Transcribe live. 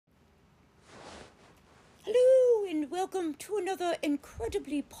welcome to another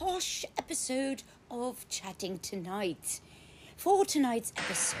incredibly posh episode of Chatting Tonight. For tonight's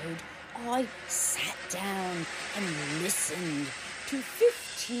episode, I sat down and listened to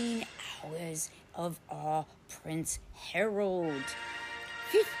 15 hours of our Prince Harold.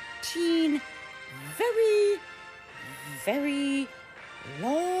 15 very, very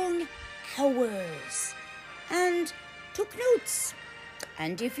long hours. And took notes.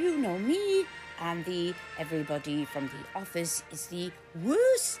 And if you know me, and the Everybody from the Office is the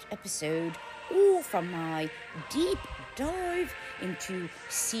worst episode, or from my deep dive into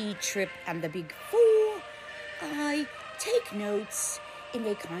Sea Trip and the Big Four, I take notes in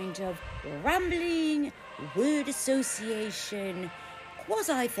a kind of rambling, word association,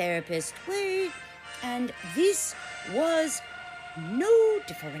 quasi-therapist way, and this was no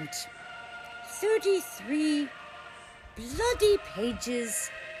different. 33 bloody pages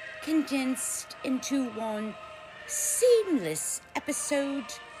condensed into one seamless episode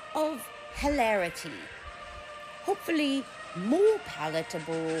of hilarity. Hopefully more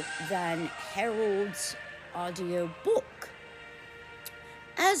palatable than Harold's audiobook.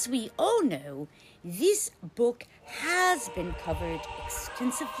 As we all know, this book has been covered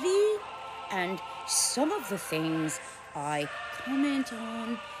extensively, and some of the things I comment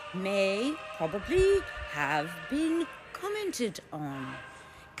on may probably have been commented on.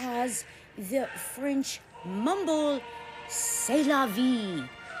 As the French mumble, c'est la vie.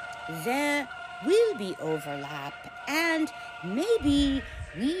 There will be overlap, and maybe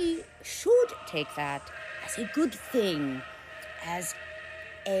we should take that as a good thing.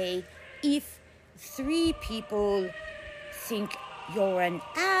 If 3 people think you're an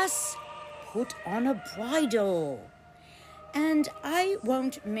ass, put on a bridle. And I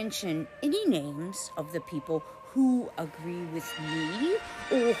won't mention any names of the people who agree with me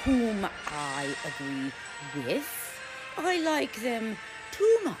or whom I agree with. I like them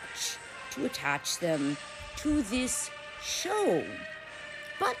too much to attach them to this show.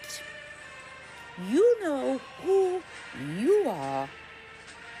 But you know who you are.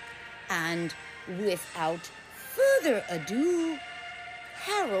 And without further ado,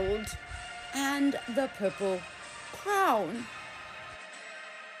 Harold and the Purple Crown.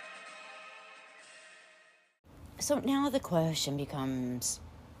 So now the question becomes,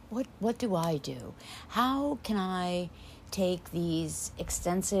 what do I do? How can I take these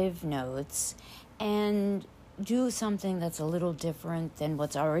extensive notes and do something that's a little different than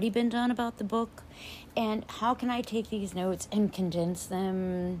what's already been done about the book? And how can I take these notes and condense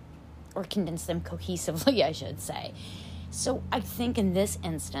them cohesively, I should say? So I think in this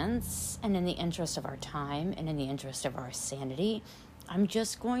instance, and in the interest of our time and in the interest of our sanity, I'm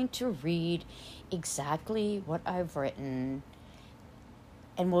just going to read exactly what I've written,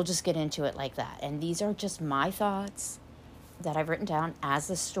 and we'll just get into it like that. And these are just my thoughts that I've written down as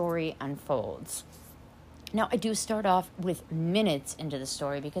the story unfolds. Now, I do start off with minutes into the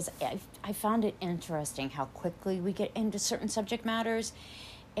story because I found it interesting how quickly we get into certain subject matters.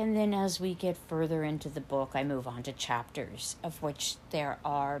 And then as we get further into the book, I move on to chapters, of which there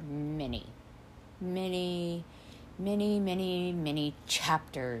are many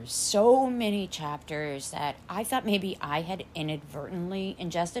chapters. So many chapters that I thought maybe I had inadvertently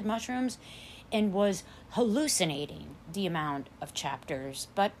ingested mushrooms and was hallucinating the amount of chapters.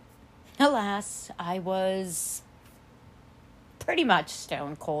 But alas, I was pretty much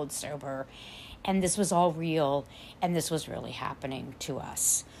stone cold sober. And this was all real, and this was really happening to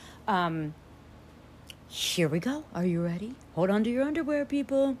us. Here we go. Are you ready? Hold on to your underwear,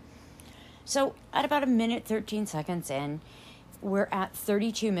 people. So, at about 1:13 seconds in, we're at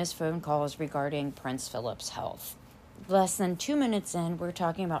 32 missed phone calls regarding Prince Philip's health. Less than 2 minutes in, we're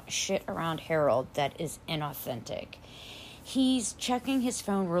talking about shit around Harold that is inauthentic. He's checking his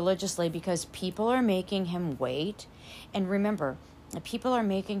phone religiously because people are making him wait. And remember, the people are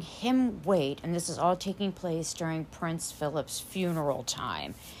making him wait, and this is all taking place during Prince Philip's funeral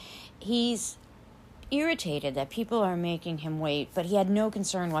time. He's irritated that people are making him wait, but he had no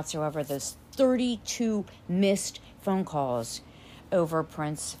concern whatsoever. Those 32 missed phone calls over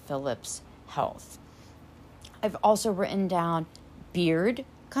Prince Philip's health. I've also written down beard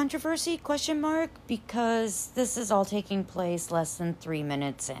controversy, ? Because this is all taking place less than 3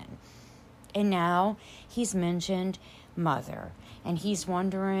 minutes in. And now he's mentioned mother. And he's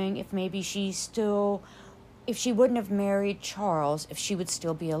wondering if maybe if she wouldn't have married Charles, if she would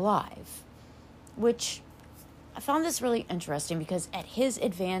still be alive. Which, I found this really interesting because at his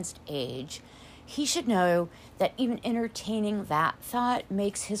advanced age, he should know that even entertaining that thought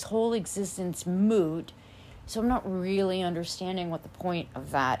makes his whole existence moot. So I'm not really understanding what the point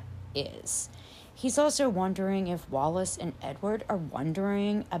of that is. He's also wondering if Wallace and Edward are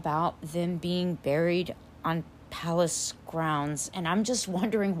wondering about them being buried on palace grounds. And I'm just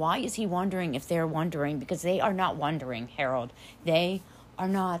wondering, why is he wondering if they're wondering? Because they are not wondering, Harold. They are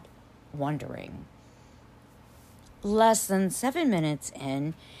not wondering. Less than 7 minutes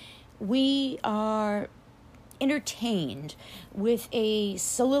in, we are entertained with a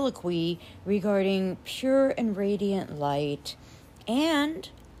soliloquy regarding pure and radiant light and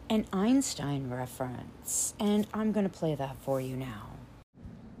an Einstein reference. And I'm going to play that for you now.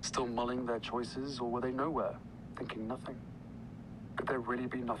 Still mulling their choices, or were they nowhere, thinking nothing? Could there really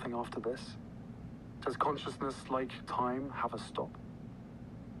be nothing after this? Does consciousness, like time, have a stop?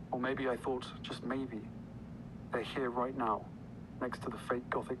 Or maybe I thought, just maybe, they're here right now, next to the fake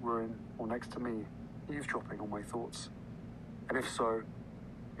Gothic ruin, or next to me, eavesdropping on my thoughts. And if so,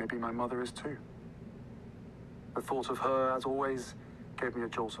 maybe my mother is too. The thought of her, as always, gave me a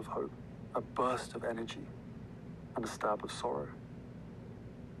jolt of hope, a burst of energy, and a stab of sorrow.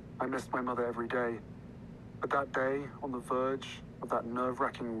 I missed my mother every day, but that day, on the verge of that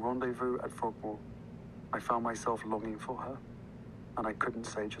nerve-wracking rendezvous at Frogmore, I found myself longing for her, and I couldn't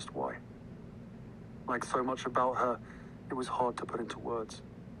say just why. Like so much about her, it was hard to put into words.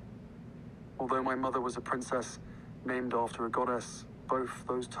 Although my mother was a princess named after a goddess, both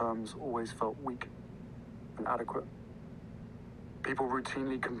those terms always felt weak and inadequate. People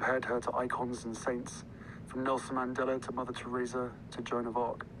routinely compared her to icons and saints, from Nelson Mandela to Mother Teresa to Joan of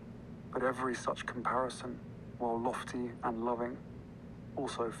Arc. But every such comparison, while lofty and loving,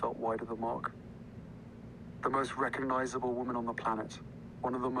 also felt wide of the mark. The most recognizable woman on the planet,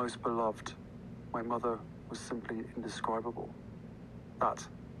 one of the most beloved, my mother was simply indescribable. That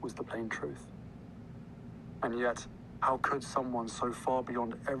was the plain truth. And yet, how could someone so far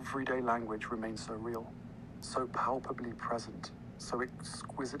beyond everyday language remain so real, so palpably present, so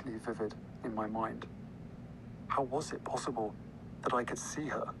exquisitely vivid in my mind? How was it possible that I could see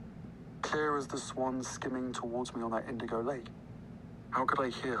her, clear as the swan skimming towards me on that indigo lake? How could I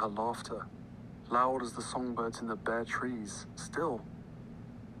hear her laughter, loud as the songbirds in the bare trees, still?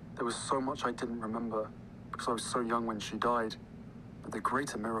 There was so much I didn't remember, because I was so young when she died, but the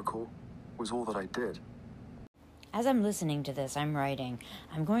greater miracle was all that I did. As I'm listening to this, I'm writing,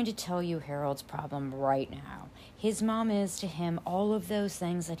 I'm going to tell you Harold's problem right now. His mom is to him all of those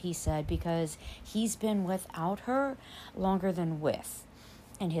things that he said because he's been without her longer than with.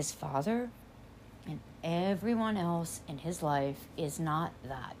 And his father and everyone else in his life is not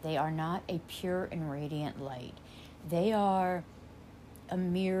that. They are not a pure and radiant light. They are a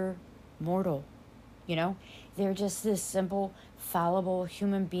mere mortal, you know? They're just this simple, fallible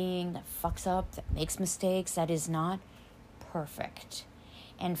human being that fucks up, that makes mistakes, that is not perfect.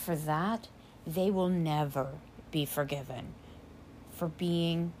 And for that, they will never be forgiven for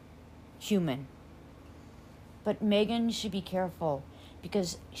being human. But Megan should be careful,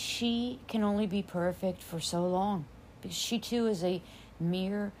 because she can only be perfect for so long. Because she too is a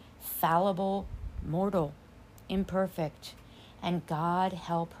mere fallible mortal, imperfect. And God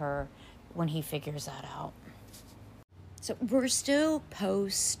help her when he figures that out. So we're still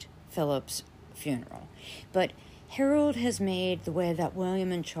post Philip's funeral. But Harold has made the way that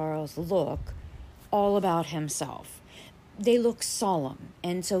William and Charles look all about himself. They look solemn,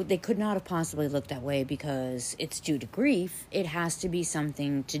 and so they could not have possibly looked that way because it's due to grief. It has to be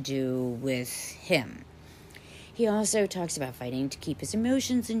something to do with him. He also talks about fighting to keep his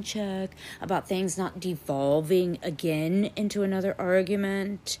emotions in check, about things not devolving again into another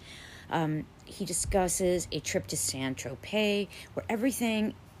argument. He discusses a trip to Saint-Tropez, where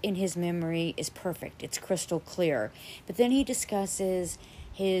everything in his memory is perfect. It's crystal clear. But then he discusses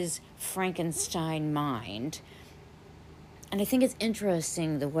his Frankenstein mind. And I think it's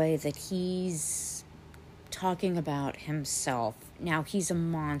interesting the way that he's talking about himself. Now, he's a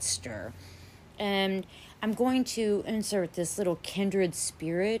monster. And I'm going to insert this little kindred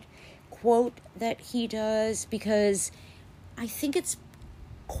spirit quote that he does because I think it's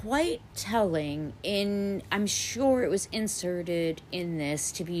quite telling. I'm sure it was inserted in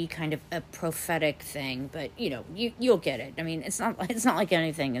this to be kind of a prophetic thing, but you'll get it. I mean, it's not like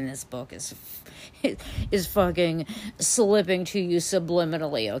anything in this book is fucking slipping to you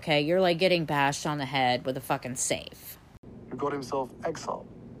subliminally, okay? You're like getting bashed on the head with a fucking safe. Who got himself exiled,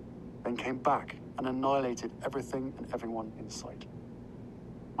 then came back and annihilated everything and everyone in sight.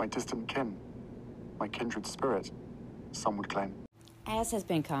 My distant kin, my kindred spirit, some would claim. As has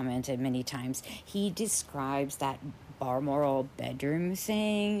been commented many times, he describes that Balmoral bedroom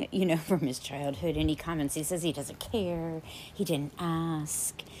thing, from his childhood. And he comments, he says he doesn't care. He didn't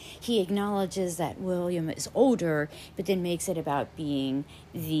ask. He acknowledges that William is older, but then makes it about being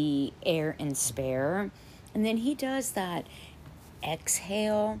the heir and spare. And then he does that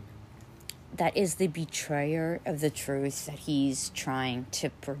exhale that is the betrayer of the truth that he's trying to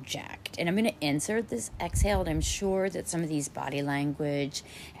project. And I'm going to insert this exhale, and I'm sure that some of these body language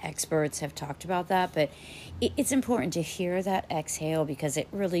experts have talked about that, but it's important to hear that exhale because it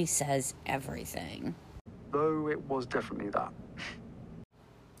really says everything. Though it was definitely that.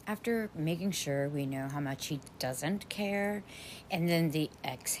 After making sure we know how much he doesn't care, and then the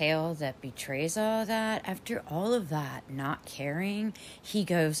exhale that betrays all that, after all of that, not caring, he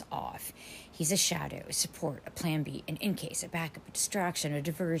goes off. He's a shadow, a support, a plan B, an in case, a backup, a distraction, a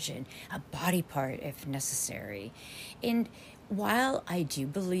diversion, a body part if necessary. And while I do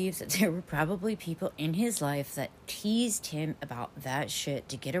believe that there were probably people in his life that teased him about that shit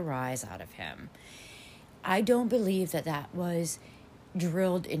to get a rise out of him, I don't believe that that was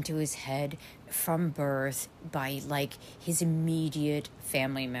drilled into his head from birth by his immediate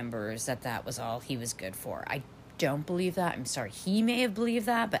family members, that was all he was good for. I don't believe that. I'm sorry, he may have believed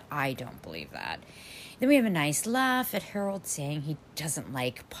that, but I don't believe that. Then we have a nice laugh at Harold saying he doesn't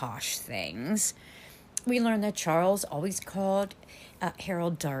like posh things. We learn that Charles always called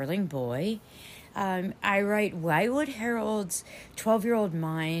Harold darling boy. I write, why would Harold's 12-year-old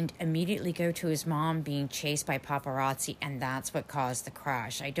mind immediately go to his mom being chased by paparazzi, and that's what caused the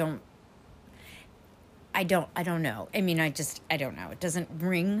crash? I don't know. I mean, I don't know. It doesn't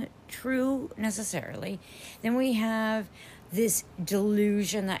ring true necessarily. Then we have this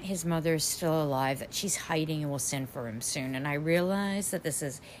delusion that his mother is still alive, that she's hiding and will send for him soon. And I realize that this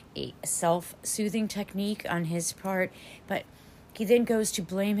is a self-soothing technique on his part, but he then goes to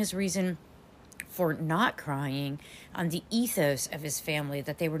blame his reason for not crying on the ethos of his family,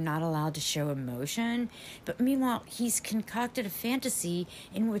 that they were not allowed to show emotion. But meanwhile, he's concocted a fantasy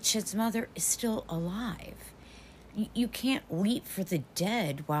in which his mother is still alive. You can't weep for the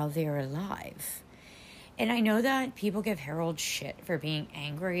dead while they're alive. And I know that people give Harold shit for being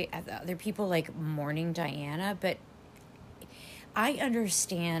angry at the other people, like mourning Diana, but I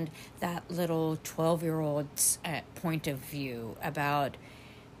understand that little 12-year-old's point of view about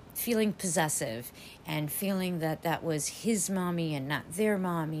feeling possessive and feeling that was his mommy and not their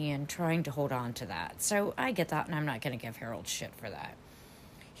mommy and trying to hold on to that. So I get that, and I'm not going to give Harold shit for that.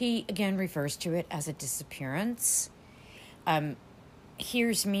 He, again, refers to it as a disappearance.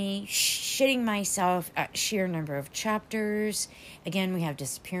 Here's me shitting myself at sheer number of chapters. Again, we have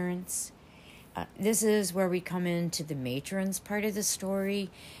disappearance. This is where we come into the matrons part of the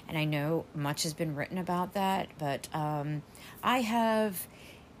story, and I know much has been written about that, but I have...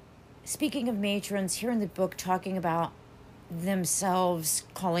 Speaking of matrons, here in the book, talking about themselves,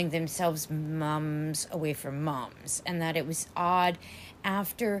 calling themselves mums away from mums, and that it was odd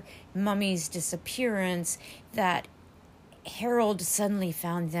after Mummy's disappearance that Harold suddenly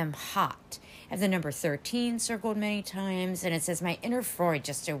found them hot. I have the number 13 circled many times, and it says, my inner Freud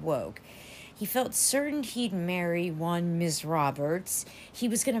just awoke. He felt certain he'd marry one Ms. Roberts. He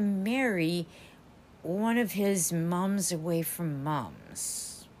was going to marry one of his mums away from mums.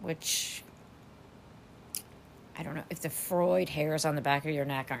 Which, I don't know, if the Freud hairs on the back of your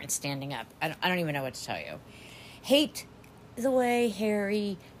neck aren't standing up, I don't even know what to tell you. Hate the way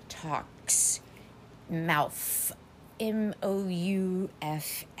Harry talks. Mouth. M-O-U-F-F.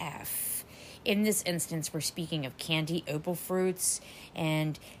 In this instance, we're speaking of candy opal fruits,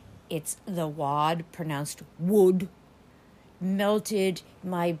 and it's the wad, pronounced wood. Melted,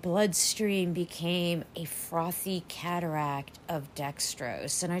 my bloodstream became a frothy cataract of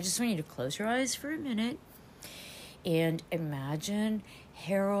dextrose. And I just want you to close your eyes for a minute and imagine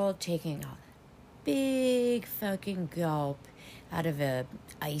Harold taking a big fucking gulp out of a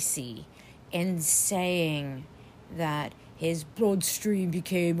icy and saying that his bloodstream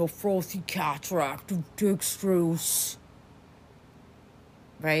became a frothy cataract of dextrose.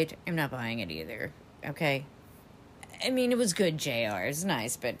 Right? I'm not buying it either. Okay? I mean, it was good, JR. It's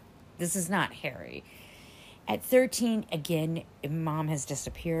nice, but this is not Harry. At 13, again, Mom has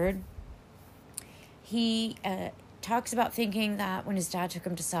disappeared. He talks about thinking that when his dad took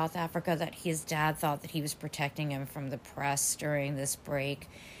him to South Africa, that his dad thought that he was protecting him from the press during this break,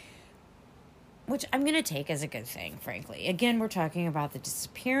 which I'm going to take as a good thing, frankly. Again, we're talking about the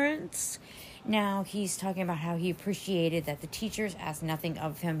disappearance. Now, he's talking about how he appreciated that the teachers asked nothing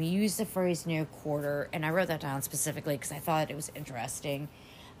of him. He used the phrase no quarter, and I wrote that down specifically because I thought it was interesting.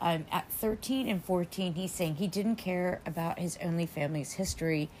 At 13 and 14, he's saying he didn't care about his only family's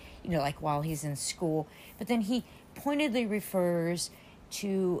history, like while he's in school. But then he pointedly refers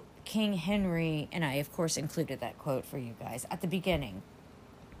to King Henry, and I, of course, included that quote for you guys at the beginning.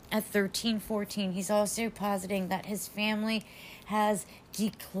 At 13, 14, he's also positing that his family has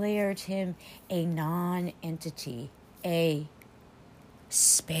declared him a non-entity, a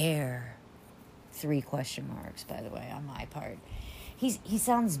spare. 3 question marks, by the way, on my part. He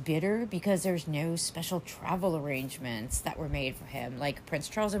sounds bitter because there's no special travel arrangements that were made for him. Like, Prince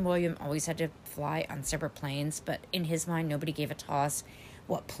Charles and William always had to fly on separate planes, but in his mind, nobody gave a toss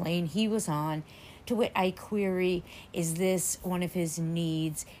what plane he was on. To which I query, is this one of his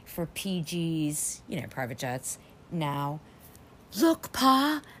needs for PGs, private jets? Now, look,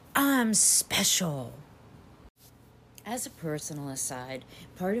 Pa, I'm special. As a personal aside,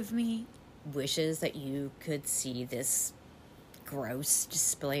 part of me wishes that you could see this gross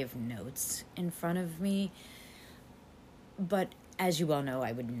display of notes in front of me. But as you well know,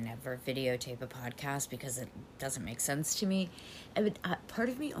 I would never videotape a podcast because it doesn't make sense to me. Part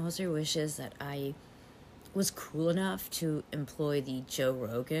of me also wishes that I was cool enough to employ the Joe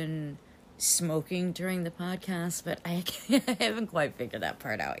Rogan smoking during the podcast, but I haven't quite figured that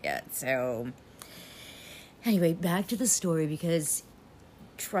part out yet. So anyway, back to the story, because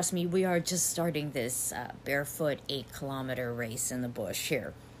trust me, we are just starting this barefoot 8-kilometer race in the bush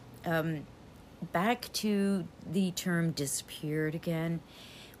here. Back to the term disappeared again.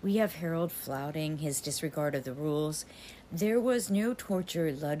 We have Harold flouting his disregard of the rules. There was no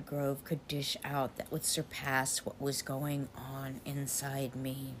torture Ludgrove could dish out that would surpass what was going on inside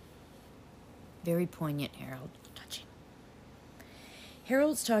me. Very poignant, Harold. Touching.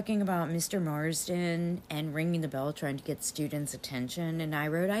 Harold's talking about Mr. Marsden and ringing the bell trying to get students' attention, and I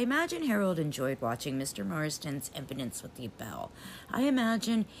wrote, I imagine Harold enjoyed watching Mr. Marsden's impotence with the bell. I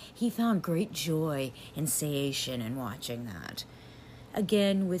imagine he found great joy and satiation in watching that.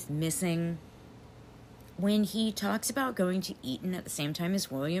 Again, with missing, when he talks about going to Eton at the same time as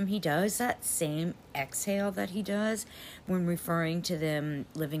William, he does that same exhale that he does when referring to them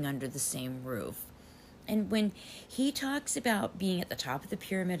living under the same roof. And when he talks about being at the top of the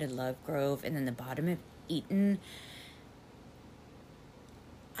pyramid at Lovegrove and then the bottom of Eton,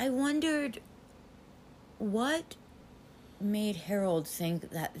 I wondered what made Harold think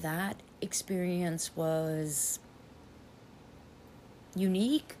that that experience was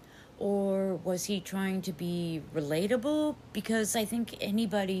unique, or was he trying to be relatable? Because I think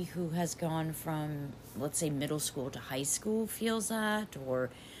anybody who has gone from, let's say, middle school to high school feels that,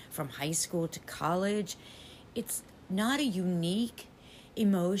 or from high school to college. It's not a unique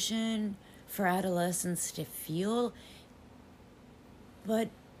emotion for adolescents to feel, but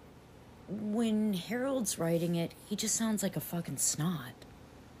when Harold's writing it, he just sounds like a fucking snot.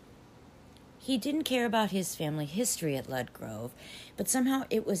 He didn't care about his family history at Ludgrove, but somehow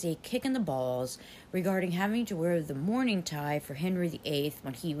it was a kick in the balls regarding having to wear the mourning tie for Henry VIII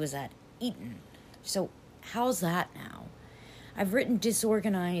when he was at Eton. So how's that now? I've written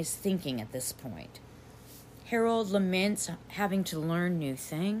disorganized thinking at this point. Harold laments having to learn new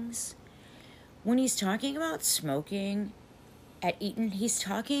things. When he's talking about smoking at Eton, he's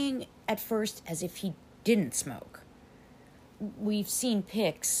talking at first as if he didn't smoke. We've seen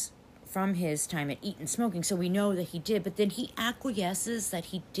pics from his time at Eton smoking, so we know that he did, but then he acquiesces that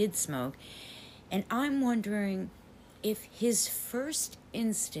he did smoke, and I'm wondering if his first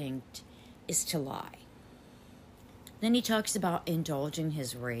instinct is to lie. Then he talks about indulging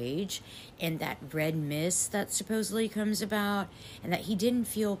his rage and that red mist that supposedly comes about, and that he didn't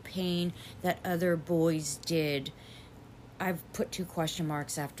feel pain that other boys did. I've put 2 question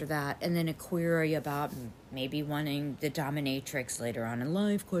marks after that, and then a query about maybe wanting the dominatrix later on in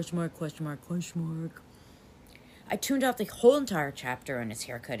life, question mark, question mark, question mark. I tuned out the whole entire chapter on his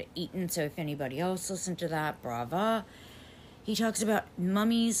haircut at Eton, so if anybody else listened to that, brava. He talks about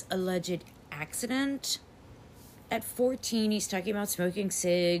Mummy's alleged accident. At 14, he's talking about smoking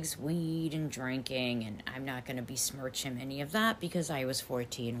cigs, weed, and drinking, and I'm not going to besmirch him any of that because I was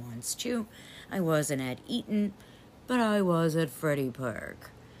 14 once too. I wasn't at Eton, but I was at Freddie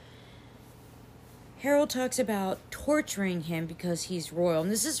Park. Harold talks about torturing him because he's royal,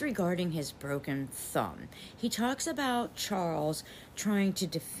 and this is regarding his broken thumb. He talks about Charles trying to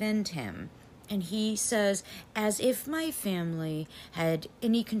defend him, and he says, as if my family had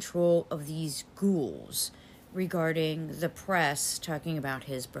any control of these ghouls, regarding the press talking about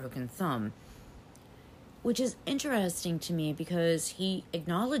his broken thumb, which is interesting to me because he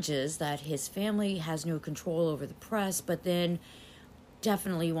acknowledges that his family has no control over the press, but then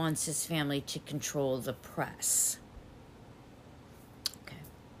definitely wants his family to control the press. Okay.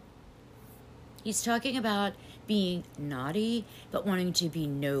 He's talking about being naughty, but wanting to be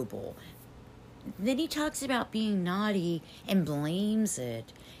noble. Then he talks about being naughty and blames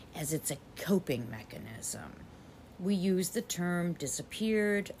it as it's a coping mechanism. We use the term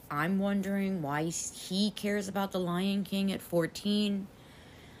disappeared. I'm wondering why he cares about The Lion King at 14.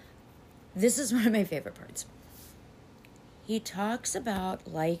 This is one of my favorite parts. He talks about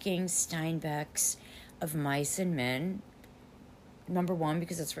liking Steinbeck's Of Mice and Men. Number one,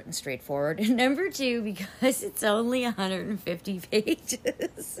 because it's written straightforward. And number two, because it's only 150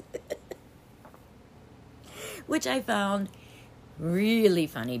 pages. Which I found really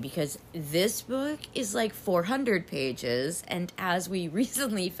funny, because this book is like 400 pages. And as we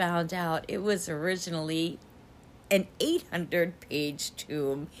recently found out, it was originally an 800-page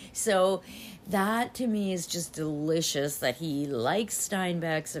tome. So that to me is just delicious, that he likes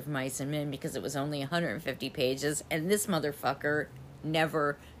Steinbeck's Of Mice and Men because it was only 150 pages, and this motherfucker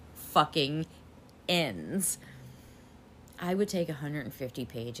never fucking ends. I would take 150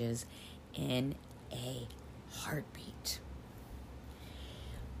 pages in a heartbeat.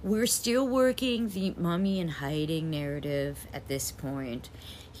 We're still working the mummy in hiding narrative at this point.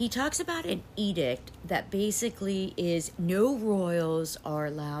 He talks about an edict that basically is no royals are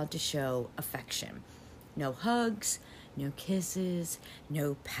allowed to show affection. No hugs, no kisses,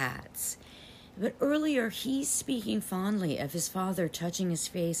 no pats. But earlier, he's speaking fondly of his father touching his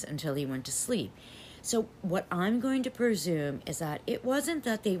face until he went to sleep. So what I'm going to presume is that it wasn't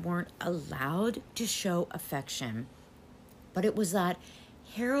that they weren't allowed to show affection, but it was that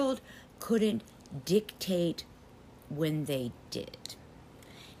Harold couldn't dictate when they did.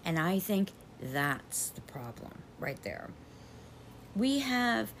 And I think that's the problem right there. We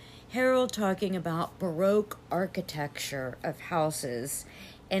have Harold talking about Baroque architecture of houses,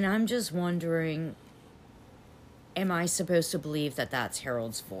 and I'm just wondering, am I supposed to believe that that's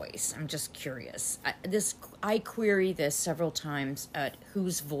Harold's voice? I'm just curious. I query this several times at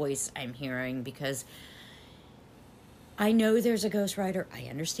whose voice I'm hearing, because I know there's a ghostwriter. I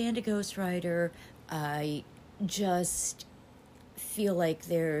understand a ghostwriter. I just feel like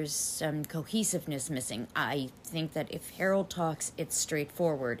there's some cohesiveness missing. I think that if Harold talks, it's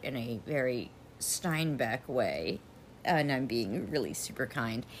straightforward in a very Steinbeck way. And I'm being really super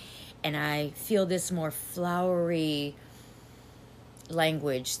kind. And I feel this more flowery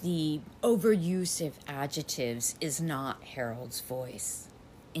language, the overuse of adjectives, is not Harold's voice.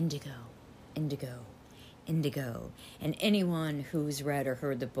 Indigo, indigo, indigo. And anyone who's read or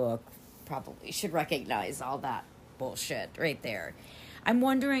heard the book probably should recognize all that bullshit right there. I'm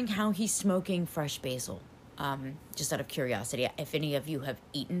wondering how he's smoking fresh basil. Just out of curiosity. If any of you have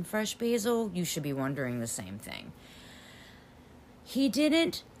eaten fresh basil, you should be wondering the same thing. He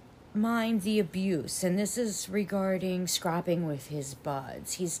didn't mind the abuse, and this is regarding scrapping with his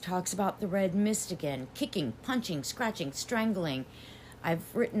buds. He talks about the red mist again, kicking, punching, scratching, strangling.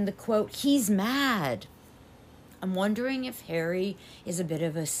 I've written the quote, "He's mad." I'm wondering if Harry is a bit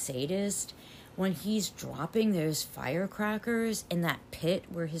of a sadist when he's dropping those firecrackers in that pit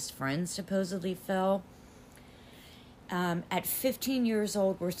where his friends supposedly fell. At 15 years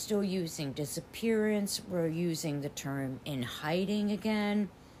old, we're still using disappearance. We're using the term in hiding again.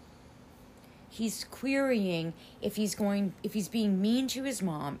 He's querying if he's being mean to his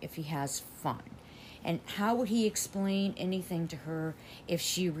mom, if he has fun. And how would he explain anything to her if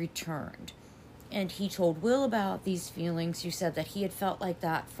she returned? And he told Will about these feelings. You said that he had felt like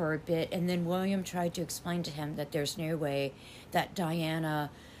that for a bit. And then William tried to explain to him that there's no way that Diana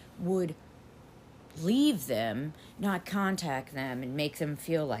would leave them, not contact them, and make them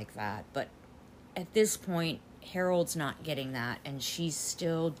feel like that. But at this point, Harold's not getting that, and she's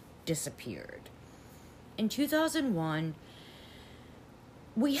still disappeared. In 2001,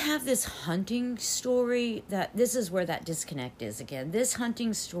 we have this hunting story that this is where that disconnect is again. This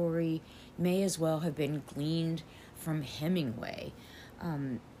hunting story may as well have been gleaned from Hemingway.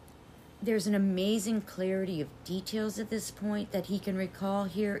 There's an amazing clarity of details at this point that he can recall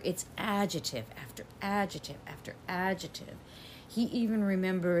here. It's adjective after adjective after adjective. He even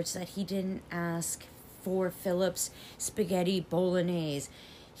remembers that he didn't ask for Philip's spaghetti bolognese.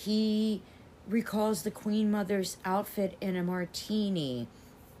 He recalls the Queen Mother's outfit in a martini,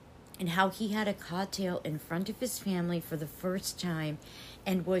 and how he had a cocktail in front of his family for the first time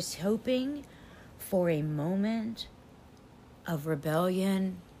and was hoping for a moment of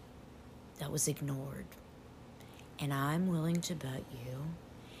rebellion that was ignored. And I'm willing to bet you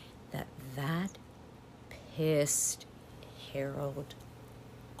that that pissed Harold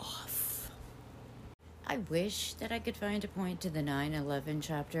off. I wish that I could find a point to the 9/11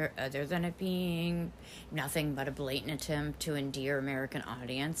 chapter other than it being nothing but a blatant attempt to endear American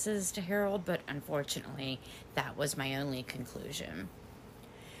audiences to Harold, but unfortunately, that was my only conclusion.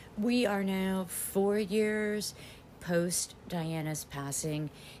 We are now 4 years post Diana's passing,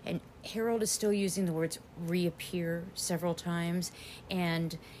 and Harold is still using the words reappear several times,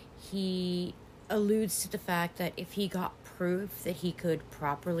 and he alludes to the fact that if he got proof that he could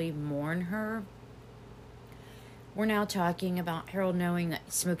properly mourn her. We're now talking about Harold knowing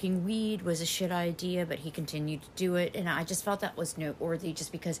that smoking weed was a shit idea, but he continued to do it, and I just felt that was noteworthy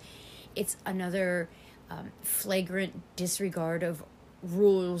just because it's another flagrant disregard of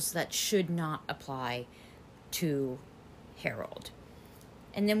rules that should not apply to Harold.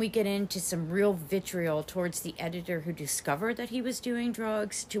 And then we get into some real vitriol towards the editor who discovered that he was doing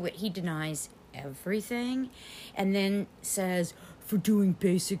drugs, to which he denies everything, and then says, for doing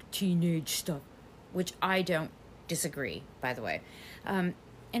basic teenage stuff, which I don't disagree, by the way. And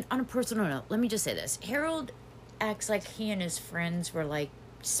on a personal note, let me just say this. Harold acts like he and his friends were like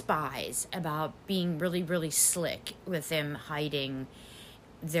spies about being really, really slick with them hiding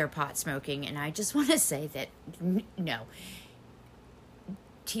their pot smoking, and I just want to say that no,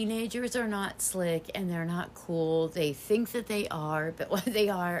 teenagers are not slick and they're not cool. They think that they are, but what they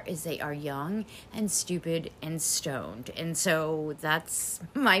are is they are young and stupid and stoned. And so that's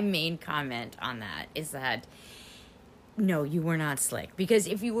my main comment on that, is that no, you were not slick. Because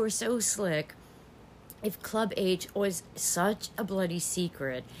if you were so slick, if Club H was such a bloody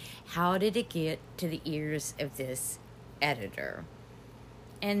secret, how did it get to the ears of this editor?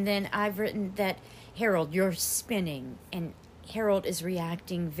 And then I've written that, Harold, you're spinning, and Harold is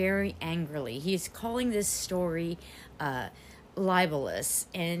reacting very angrily. He's calling this story libelous,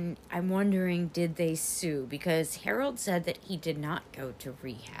 and I'm wondering, did they sue? Because Harold said that he did not go to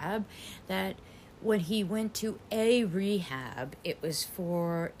rehab, that when he went to a rehab, it was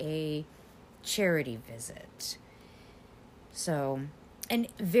for a charity visit. So, and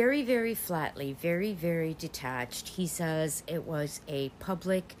very, very flatly, very, very detached, he says it was a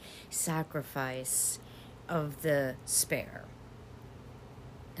public sacrifice of the spare.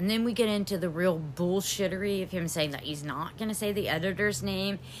 And then we get into the real bullshittery of him saying that he's not going to say the editor's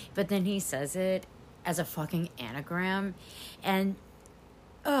name, but then he says it as a fucking anagram. And,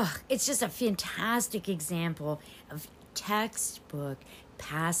 it's just a fantastic example of textbook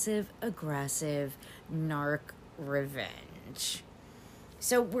passive-aggressive narc revenge.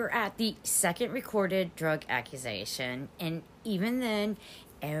 So we're at the second recorded drug accusation, and even then,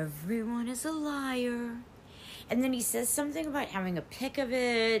 everyone is a liar. And then he says something about having a pic of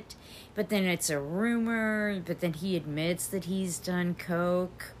it, but then it's a rumor, but then he admits that he's done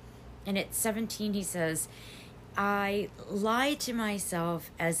coke. And at 17, he says, I lie to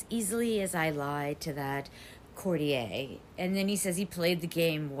myself as easily as I lie to that courtier. And then he says he played the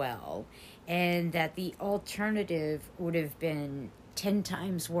game well, and that the alternative would have been 10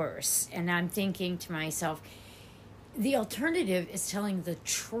 times worse. And I'm thinking to myself, the alternative is telling the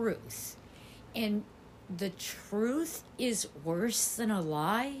truth. And the truth is worse than a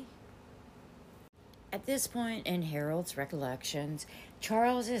lie? At this point in Harold's recollections,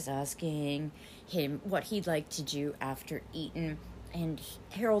 Charles is asking him what he'd like to do after Eton, and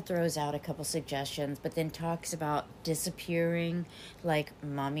Harold throws out a couple suggestions, but then talks about disappearing like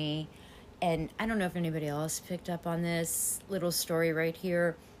Mummy. And I don't know if anybody else picked up on this little story right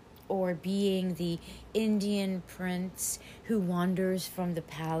here, or being the Indian prince who wanders from the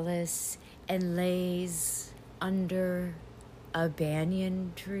palace and lays under a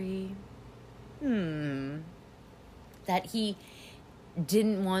banyan tree. That he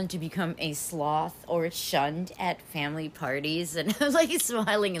didn't want to become a sloth or shunned at family parties. And I was like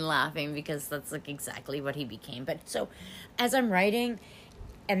smiling and laughing because that's like exactly what he became. But so as I'm writing,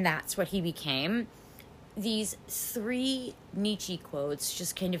 and that's what he became, these 3 Nietzsche quotes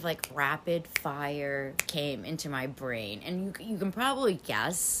just kind of like rapid fire came into my brain. And you can probably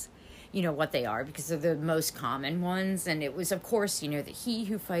guess, what they are, because they're the most common ones. And it was, of course, that he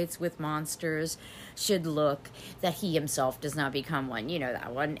who fights with monsters should look that he himself does not become one.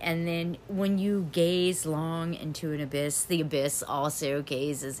 That one. And then when you gaze long into an abyss, the abyss also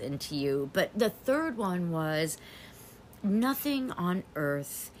gazes into you. But the third one was, nothing on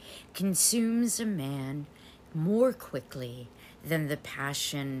earth consumes a man more quickly than the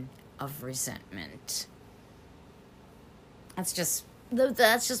passion of resentment. That's just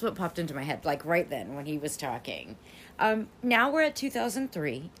what popped into my head, like right then when he was talking. Now we're at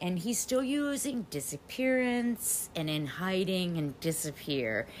 2003, and he's still using disappearance and in hiding and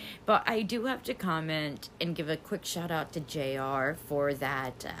disappear. But I do have to comment and give a quick shout out to JR for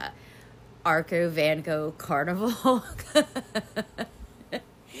that Arco Van Gogh Carnival.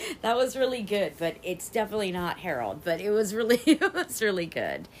 That was really good, but it's definitely not Harold, but it was really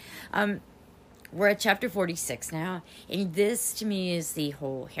good. We're at chapter 46 now, and this to me is the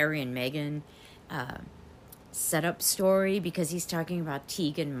whole Harry and Meghan setup story, because he's talking about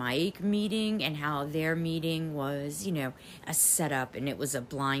Teague and Mike meeting and how their meeting was, a setup and it was a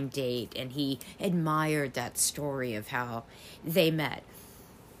blind date, and he admired that story of how they met.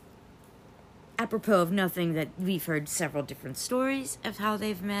 Apropos of nothing, that we've heard several different stories of how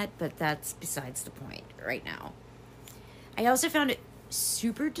they've met, but that's besides the point right now. I also found it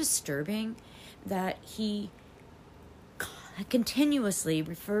super disturbing that he continuously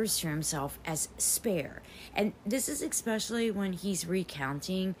refers to himself as spare. And this is especially when he's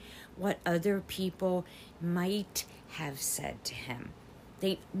recounting what other people might have said to him.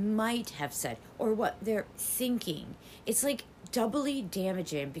 They might have said, or what they're thinking. It's like doubly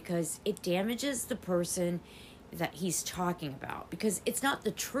damaging, because it damages the person that he's talking about, because it's not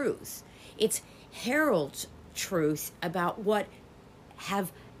the truth. It's Harold's truth about what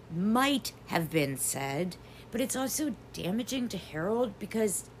might have been said, but it's also damaging to Harold,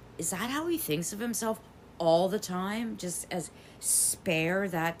 because is that how he thinks of himself all the time? Just as spare?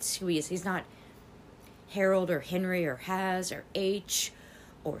 That's who he is. He's not Harold or Henry or Haz or H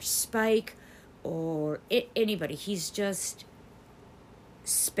or Spike or anybody. He's just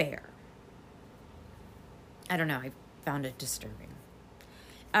spare. I don't know. I found it disturbing.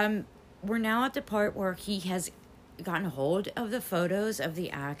 We're now at the part where he has gotten hold of the photos of the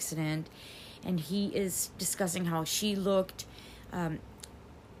accident, and he is discussing how she looked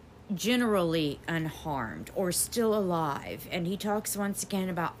generally unharmed or still alive. And he talks once again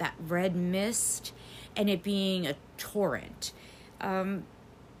about that red mist and it being a torrent. I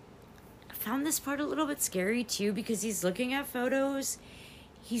found this part a little bit scary too, because he's looking at photos,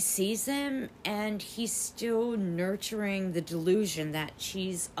 he sees them, and he's still nurturing the delusion that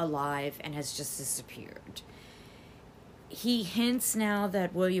she's alive and has just disappeared. He hints now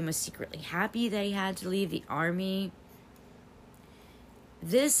that William was secretly happy that he had to leave the army.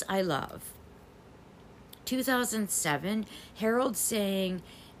 This I love. 2007, Harold saying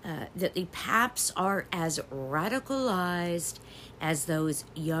that the Paps are as radicalized as those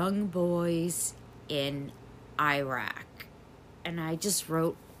young boys in Iraq. And I just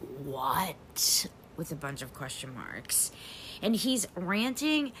wrote, what? With a bunch of question marks. And he's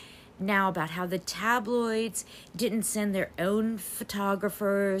ranting now about how the tabloids didn't send their own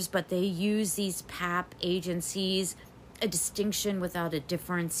photographers, but they use these PAP agencies. A distinction without a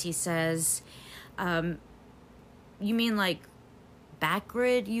difference, he says. You mean like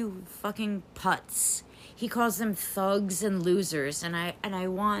backgrid, you fucking putz? He calls them thugs and losers, and I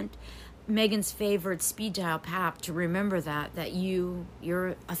want Megan's favorite speed dial Pap to remember that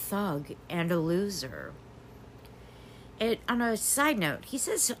you're a thug and a loser. On a side note, he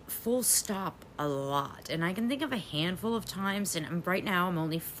says full stop a lot, and I can think of a handful of times, and right now I'm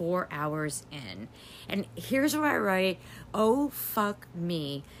only 4 hours in. And here's where I write, oh fuck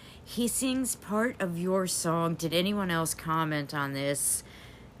me. He sings part of your song. Did anyone else comment on this?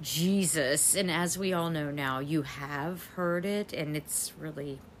 Jesus. And as we all know now, you have heard it, and it's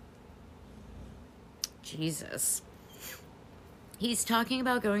really Jesus. He's talking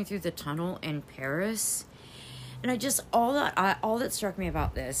about going through the tunnel in Paris. And all that struck me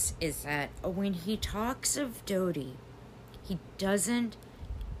about this is that when he talks of Dodie, he doesn't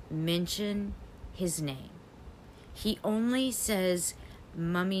mention his name. He only says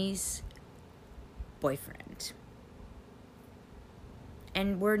Mummy's boyfriend.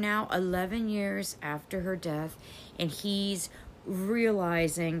 And we're now 11 years after her death, and he's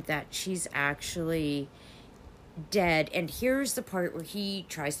realizing that she's actually dead. And here's the part where he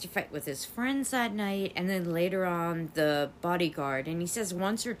tries to fight with his friends that night, and then later on the bodyguard, and he says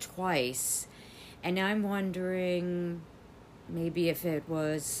once or twice, and I'm wondering maybe if it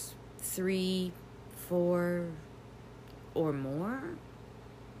was 3, 4 or more.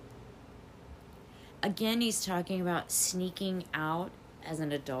 Again, he's talking about sneaking out as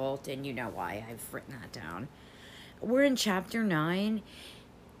an adult, and you know why I've written that down. We're in chapter 9,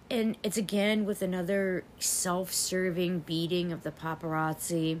 and it's again with another self-serving beating of the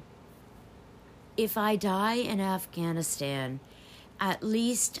paparazzi. If I die in Afghanistan, at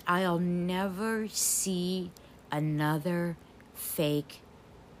least I'll never see another fake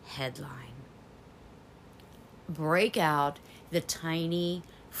headline. Break out the tiny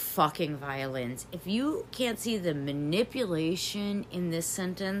fucking violins. If you can't see the manipulation in this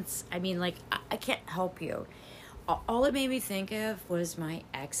sentence, I mean, like, I can't help you. All it made me think of was my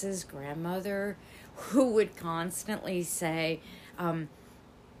ex's grandmother, who would constantly say,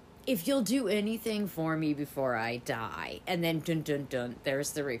 if you'll do anything for me before I die. And then dun dun dun,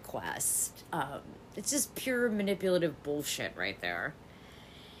 there's the request. It's just pure manipulative bullshit right there.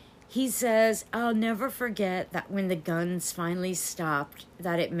 He says, I'll never forget that when the guns finally stopped,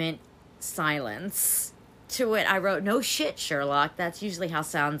 that it meant silence. To it, I wrote, no shit, Sherlock. That's usually how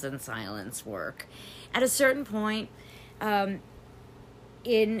sounds and silence work. At a certain point,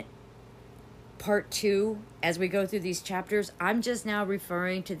 in part 2, as we go through these chapters, I'm just now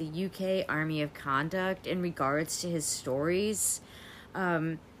referring to the UK Army of Conduct in regards to his stories.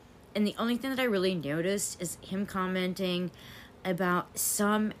 And the only thing that I really noticed is him commenting about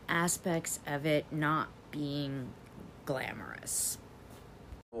some aspects of it not being glamorous.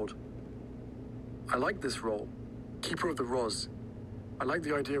 Lord, I like this role, Keeper of the Roz. I like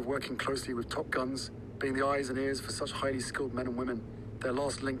the idea of working closely with top guns, being the eyes and ears for such highly skilled men and women, their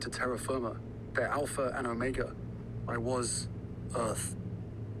last link to terra firma, their alpha and omega. I was Earth.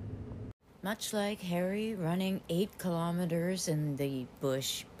 Much like Harry running 8 kilometers in the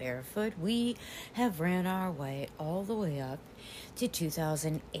bush barefoot, we have ran our way all the way up to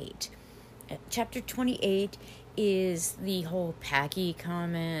 2008. Chapter 28 is the whole Packy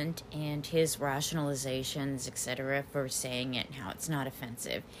comment and his rationalizations, etc., for saying it and how it's not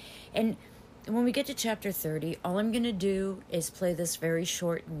offensive. And when we get to chapter 30, all I'm going to do is play this very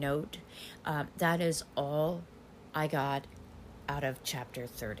short note. That is all I got out of chapter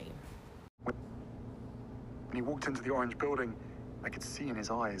 30. When he walked into the orange building, I could see in his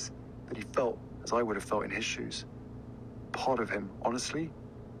eyes that he felt as I would have felt in his shoes. Part of him, honestly,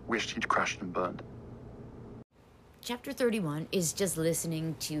 wished he'd crashed and burned. Chapter 31 is just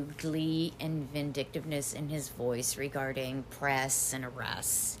listening to glee and vindictiveness in his voice regarding press and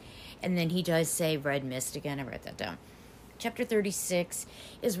arrests. And then he does say red mist again. I wrote that down. Chapter 36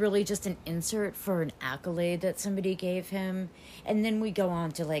 is really just an insert for an accolade that somebody gave him. And then we go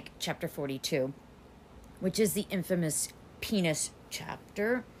on to, like, chapter 42, which is the infamous penis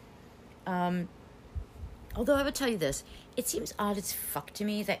chapter. Although I would tell you this, it seems odd as fuck to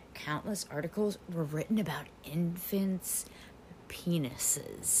me that countless articles were written about infants'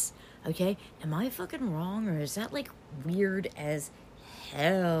 penises. Okay? Am I fucking wrong, or is that, like, weird as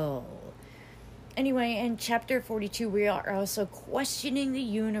hell? Anyway, in chapter 42, we are also questioning the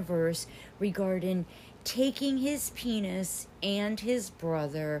universe regarding taking his penis and his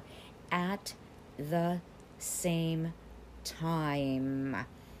brother at the same time.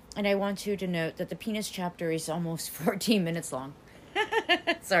 And I want you to note that the penis chapter is almost 14 minutes long.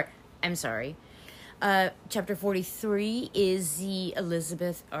 I'm sorry. Chapter 43 is the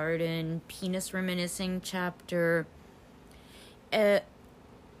Elizabeth Arden penis reminiscing chapter.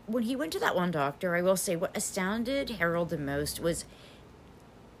 When he went to that one doctor, I will say what astounded Harold the most was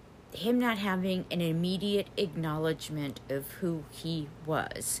him not having an immediate acknowledgement of who he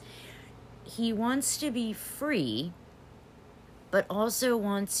was. He wants to be free, but also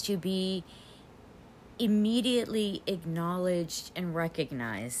wants to be immediately acknowledged and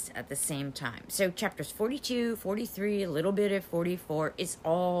recognized at the same time. So chapters 42, 43, a little bit of 44 is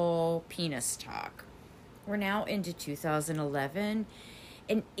all penis talk. We're now into 2011,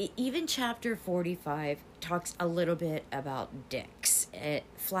 and even chapter 45 talks a little bit about dicks,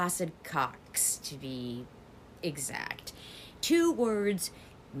 flaccid cocks to be exact. 2 words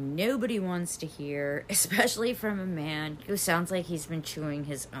nobody wants to hear, especially from a man who sounds like he's been chewing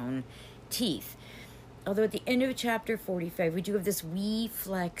his own teeth. Although at the end of chapter 45, we do have this wee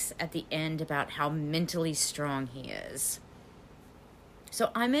flex at the end about how mentally strong he is.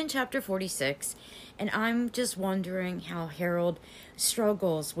 So I'm in chapter 46, and I'm just wondering how Harold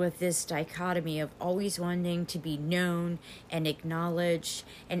struggles with this dichotomy of always wanting to be known and acknowledged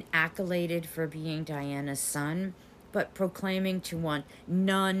and accoladed for being Diana's son, but proclaiming to want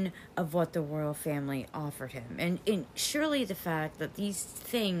none of what the royal family offered him. And surely the fact that these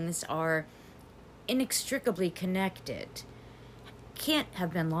things are inextricably connected can't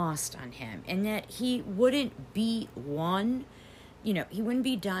have been lost on him, and that he wouldn't be one, he wouldn't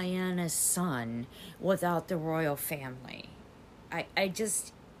be Diana's son without the royal family. I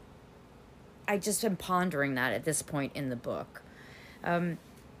just am pondering that at this point in the book.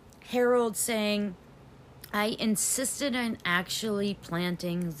 Harold saying, I insisted on actually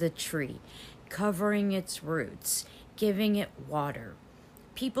planting the tree, covering its roots, giving it water.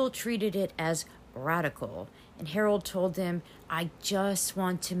 People treated it as radical, and Harold told them, I just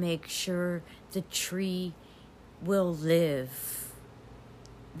want to make sure the tree will live.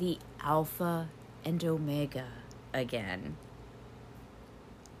 The Alpha and Omega again.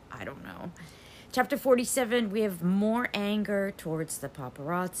 I don't know. Chapter 47, we have more anger towards the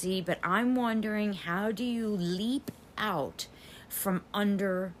paparazzi, but I'm wondering, how do you leap out from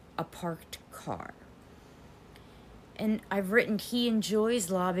under a parked car. And I've written, he enjoys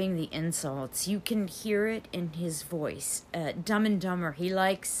lobbing the insults. You can hear it in his voice. Dumb and Dumber, he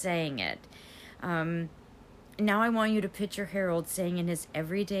likes saying it. Now I want you to picture Harold saying in his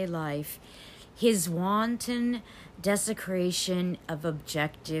everyday life, his wanton desecration of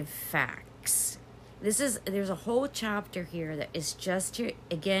objective facts. There's a whole chapter here that is just to,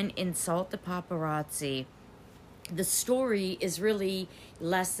 again, insult the paparazzi. The story is really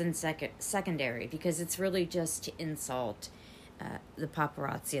less than secondary because it's really just to insult the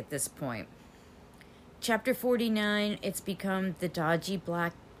paparazzi at this point. Chapter 49, it's become the dodgy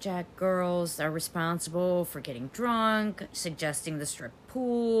blackjack girls are responsible for getting drunk, suggesting the strip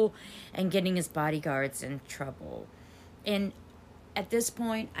pool, and getting his bodyguards in trouble. And at this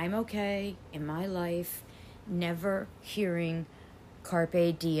point, I'm okay in my life never hearing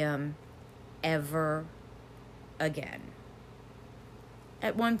Carpe Diem ever again.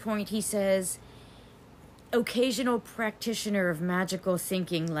 At one point he says, occasional practitioner of magical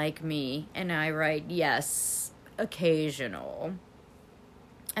thinking like me, and I write, yes, occasional.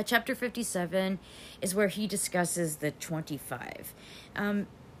 At chapter 57 is where he discusses the 25.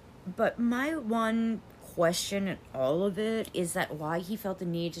 But my one question in all of it is that why he felt the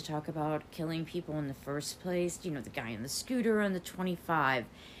need to talk about killing people in the first place. You know, the guy in the scooter and the 25.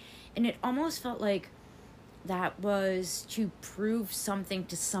 And it almost felt like that was to prove something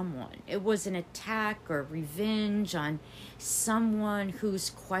to someone. It was an attack or revenge on someone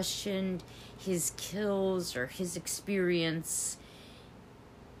who's questioned his kills or his experience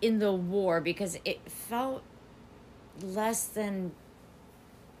in the war, because it felt less than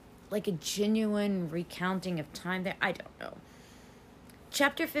like a genuine recounting of time there. I don't know.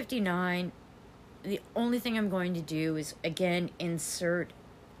 Chapter 59, the only thing I'm going to do is, again, insert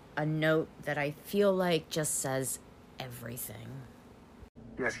a note that I feel like just says everything.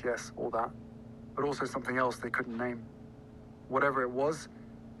 Yes, all that. But also something else they couldn't name. Whatever it was,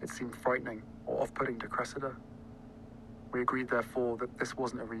 it seemed frightening or off-putting to Cressida. We agreed, therefore, that this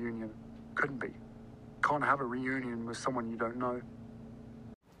wasn't a reunion. Couldn't be. Can't have a reunion with someone you don't know.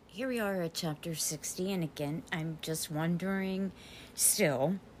 Here we are at chapter 60, and again, I'm just wondering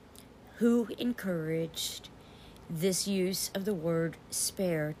still who encouraged this use of the word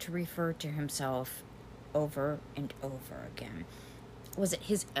spare to refer to himself over and over again. Was it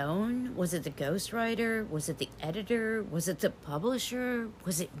his own? Was it the ghostwriter? Was it the editor? Was it the publisher?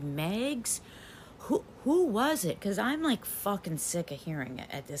 Was it Meg's? Who was it? Because I'm like fucking sick of hearing it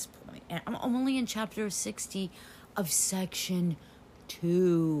at this point. And I'm only in chapter 60 of section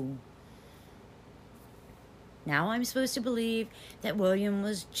 2. Now I'm supposed to believe that William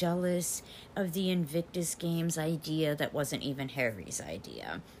was jealous of the Invictus Games idea that wasn't even Harry's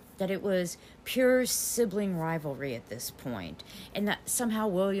idea. That it was pure sibling rivalry at this point. And that somehow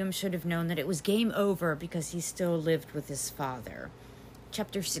William should have known that it was game over because he still lived with his father.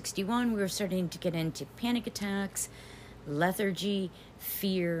 Chapter 61, we were starting to get into panic attacks, lethargy,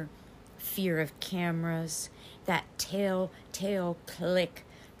 fear of cameras. That tail click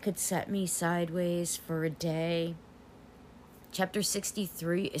could set me sideways for a day. Chapter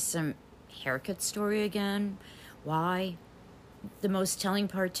 63 is some haircut story again. Why? The most telling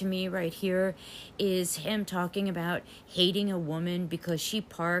part to me right here is him talking about hating a woman because she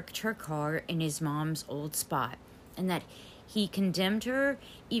parked her car in his mom's old spot, and that he condemned her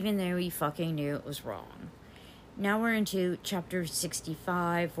even though he fucking knew it was wrong. Now we're into chapter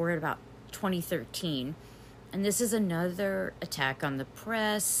 65. We're at about 2013. And this is another attack on the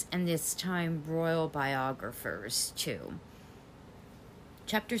press, and this time royal biographers too.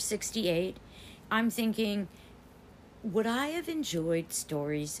 Chapter 68, I'm thinking, would I have enjoyed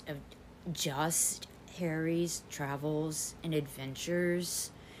stories of just Harry's travels and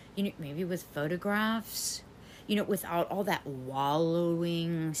adventures? You know, maybe with photographs? You know, without all that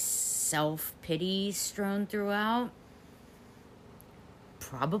wallowing self-pity strewn throughout?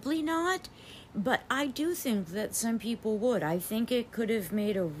 Probably not. But I do think that some people would. I think it could have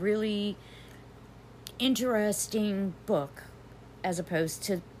made a really interesting book as opposed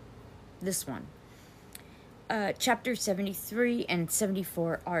to this one. Chapter 73 and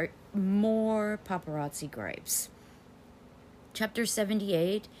 74 are more paparazzi gripes. Chapter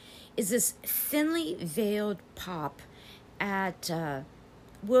 78 is this thinly veiled pop at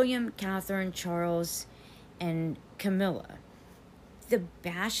William, Catherine, Charles, and Camilla. The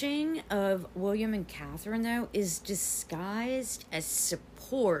bashing of William and Catherine, though, is disguised as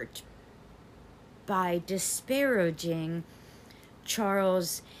support by disparaging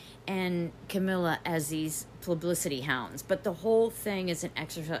Charles and Camilla as these publicity hounds. But the whole thing is an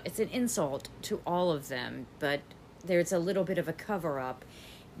exercise. It's an insult to all of them, but there's a little bit of a cover-up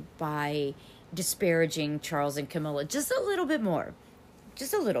by disparaging Charles and Camilla just a little bit more.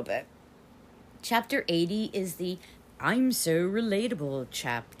 Just a little bit. Chapter 80 is the I'm so relatable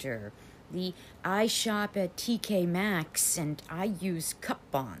chapter. The I shop at TK Maxx and I use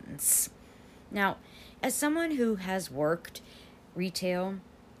coupons. Now, as someone who has worked retail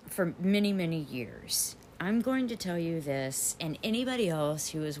for many, many years, I'm going to tell you this, and anybody else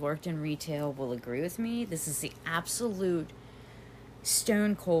who has worked in retail will agree with me. This is the absolute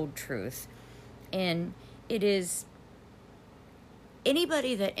stone cold truth. And it is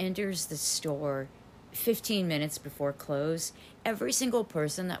anybody that enters the store 15 minutes before close, every single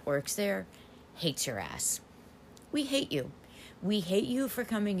person that works there hates your ass. We hate you. We hate you for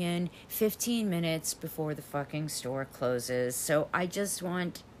coming in 15 minutes before the fucking store closes. So I just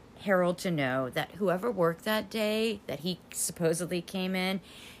want Harold to know that whoever worked that day that he supposedly came in,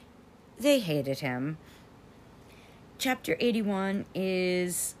 they hated him. Chapter 81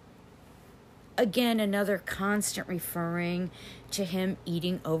 is, again, another constant referring to him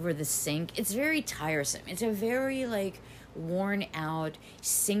eating over the sink. It's very tiresome. It's a very, worn out,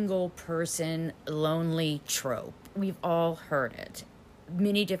 single person, lonely trope. We've all heard it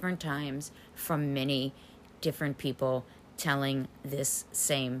many different times from many different people telling this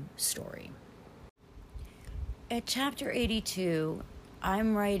same story. At chapter 82,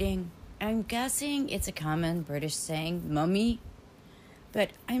 I'm guessing it's a common British saying, mummy,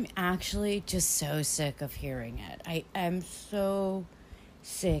 but I'm actually just so sick of hearing it. I am so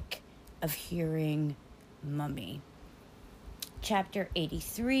sick of hearing mummy. Chapter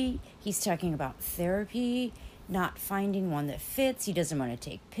 83, he's talking about therapy, not finding one that fits. He doesn't want to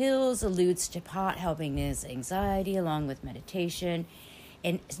take pills, alludes to pot helping his anxiety along with meditation,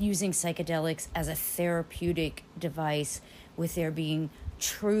 and using psychedelics as a therapeutic device, with there being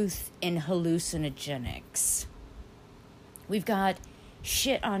truth in hallucinogenics. We've got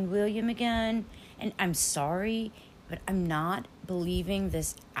shit on William again, and I'm sorry, but I'm not believing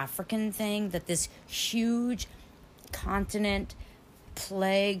this African thing, that this huge continent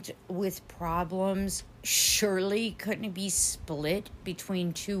plagued with problems surely couldn't be split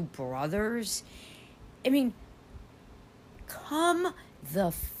between two brothers. I mean, come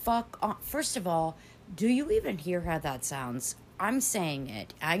the fuck on. First of all, do you even hear how that sounds? I'm saying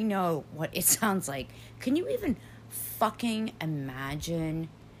it. I know what it sounds like. Can you even fucking imagine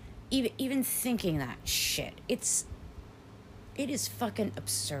even thinking that shit? It is fucking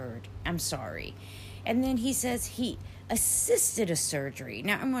absurd. I'm sorry. And then he says he assisted a surgery.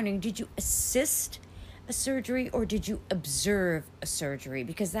 Now I'm wondering, did you assist a surgery or did you observe a surgery?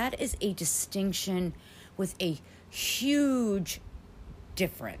 Because that is a distinction with a huge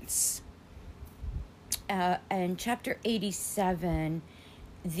difference. And chapter 87,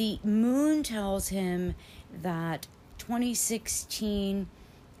 the moon tells him that 2016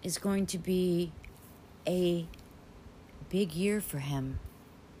 is going to be a big year for him.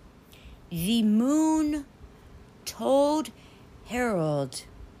 The moon told Harold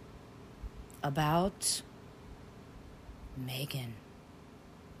about Megan.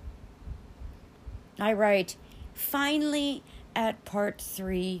 I write, finally at part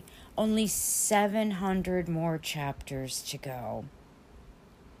 3, only 700 more chapters to go.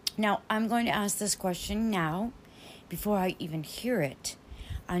 Now, I'm going to ask this question now, before I even hear it,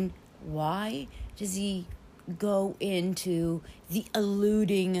 on why does he go into the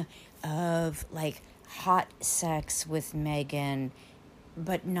alluding of, hot sex with Megan,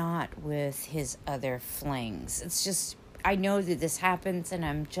 but not with his other flings. It's just, I know that this happens, and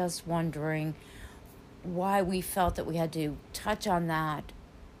I'm just wondering why we felt that we had to touch on that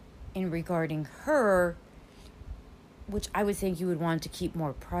in regarding her, which I would think you would want to keep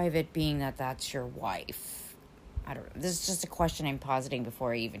more private, being that that's your wife. I don't know. This is just a question I'm positing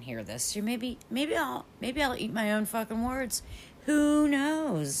before I even hear this. So maybe I'll eat my own fucking words. Who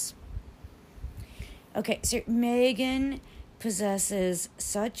knows? Okay, so Megan possesses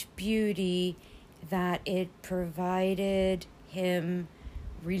such beauty that it provided him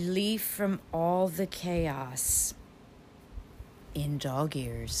relief from all the chaos in dog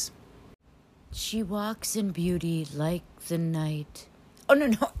ears. She walks in beauty like the night. Oh,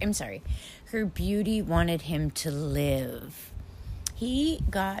 no, I'm sorry. Her beauty wanted him to live. He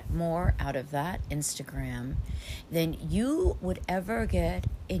got more out of that Instagram than you would ever get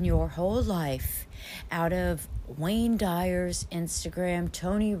in your whole life out of Wayne Dyer's Instagram,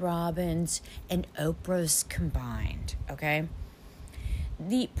 Tony Robbins, and Oprah's combined, okay?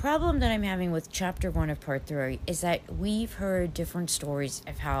 The problem that I'm having with chapter 1 of part 3 is that we've heard different stories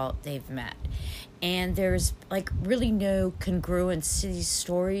of how they've met. And there's really no congruence to these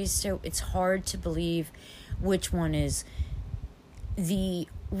stories, so it's hard to believe which one is the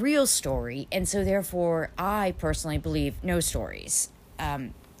real story, and so therefore I personally believe no stories.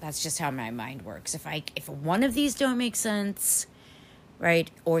 That's just how my mind works. If one of these don't make sense, right,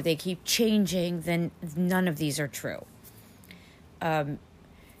 or they keep changing, then none of these are true.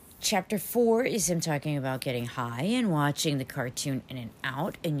 Chapter 4 is him talking about getting high and watching the cartoon In and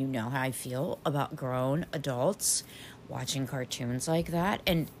Out, and you know how I feel about grown adults watching cartoons like that,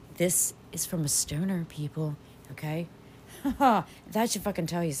 and this is from a stoner, people, okay? That should fucking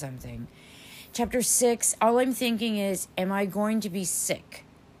tell you something. Chapter 6, all I'm thinking is, am I going to be sick?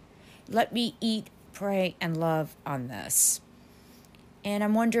 Let me eat, pray, and love on this. And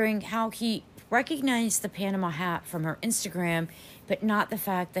I'm wondering how he recognized the Panama hat from her Instagram, but not the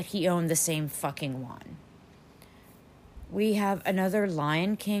fact that he owned the same fucking one. We have another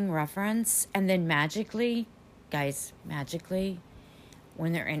Lion King reference, and then magically,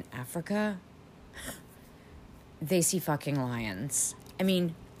 when they're in Africa, they see fucking lions. I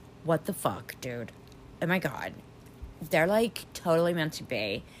mean, what the fuck, dude? Oh my god. They're like totally meant to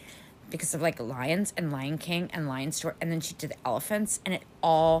be because of like lions and Lion King and Lion Store, and then she did the elephants, and it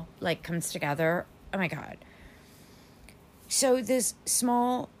all like comes together. Oh my god. So this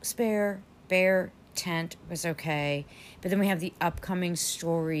small spare bear tent was okay, but then we have the upcoming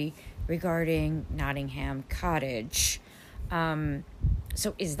story regarding Nottingham Cottage.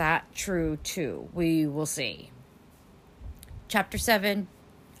 So is that true too? We will see. Chapter 7,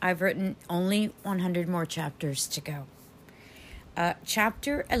 I've written only 100 more chapters to go.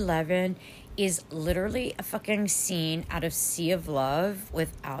 Chapter 11 is literally a fucking scene out of Sea of Love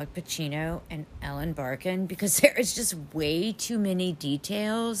with Alec Pacino and Ellen Barkin, because there is just way too many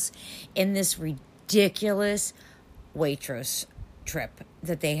details in this ridiculous Waitrose trip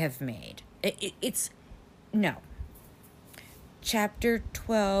that they have made. It's no. Chapter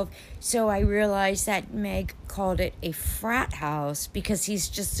 12, so I realized that Meg called it a frat house because he's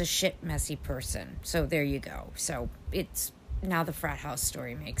just a shit messy person. So there you go. So it's now the frat house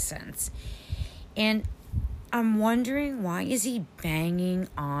story makes sense. And I'm wondering, why is he banging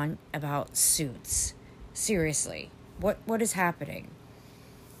on about Suits? Seriously, what is happening?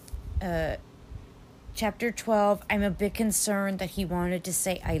 Chapter 12, I'm a bit concerned that he wanted to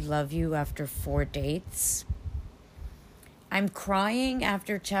say I love you after 4 dates. I'm crying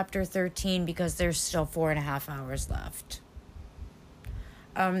after chapter 13 because there's still 4.5 hours left.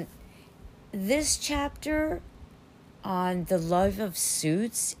 This chapter on the love of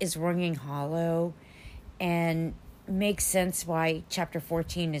Suits is ringing hollow and makes sense why chapter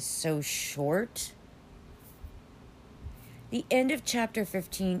 14 is so short. The end of chapter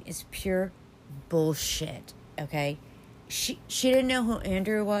 15 is pure bullshit, okay? She didn't know who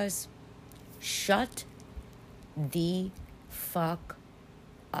Andrew was. Shut the fuck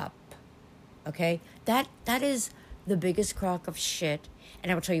up, okay? That is the biggest crock of shit,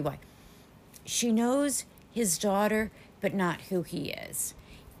 and I will tell you why. She knows his daughter, but not who he is.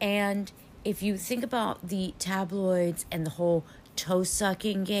 And if you think about the tabloids and the whole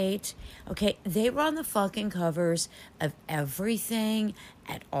toe-sucking gate, okay, they were on the fucking covers of everything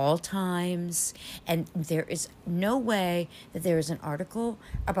at all times, and there is no way that there is an article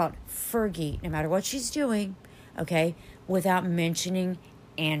about Fergie, no matter what she's doing, okay, without mentioning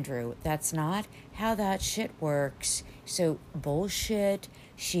Andrew. That's not how that shit works. So bullshit.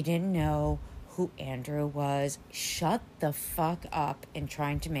 She didn't know who Andrew was. Shut the fuck up and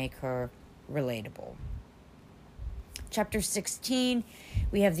trying to make her relatable. Chapter 16,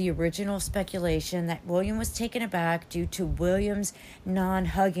 we have the original speculation that William was taken aback due to William's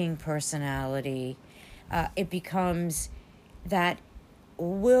non-hugging personality. It becomes that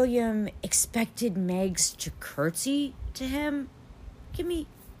William expected Megs to curtsy to him. Give me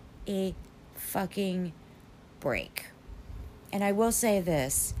a fucking break. And I will say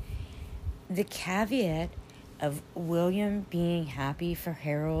this. The caveat of William being happy for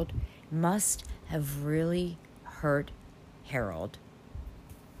Harold must have really hurt Harold.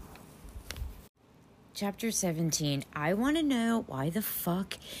 Chapter 17, I want to know why the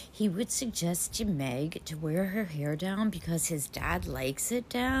fuck he would suggest to Meg to wear her hair down because his dad likes it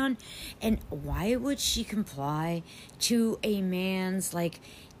down, and why would she comply to a man's, like,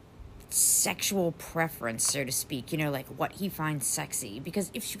 sexual preference, so to speak, you know, like what he finds sexy.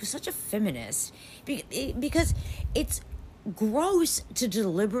 Because if she was such a feminist, because it's gross to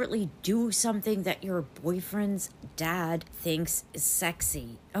deliberately do something that your boyfriend's dad thinks is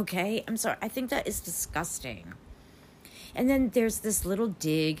sexy, okay? I'm sorry, I think that is disgusting. And then there's this little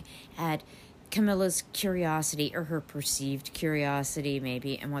dig at Camilla's curiosity, or her perceived curiosity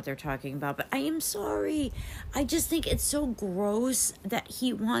maybe, and what they're talking about. But I am sorry. I just think it's so gross that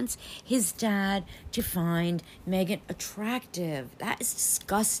he wants his dad to find Megan attractive. That is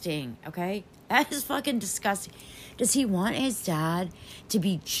disgusting, okay? That is fucking disgusting. Does he want his dad to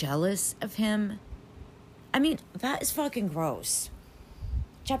be jealous of him? I mean, that is fucking gross.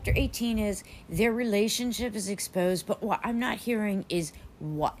 Chapter 18 is their relationship is exposed, but what I'm not hearing is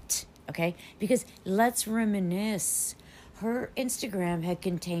what, okay? Because let's reminisce. Her Instagram had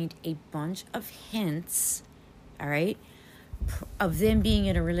contained a bunch of hints, all right, of them being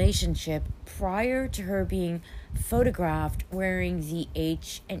in a relationship prior to her being photographed wearing the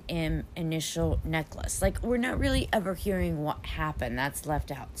H&M initial necklace. Like, we're not really ever hearing what happened. That's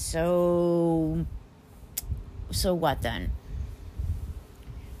left out. So what then?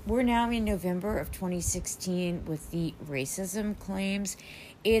 We're now in November of 2016 with the racism claims.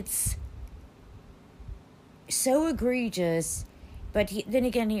 It's so egregious, but then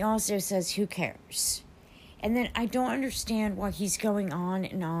again, he also says, who cares? And then I don't understand why he's going on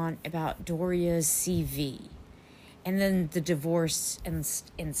and on about Doria's CV. And then the divorce and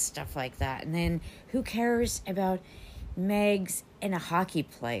stuff like that. And then who cares about Meg's and a hockey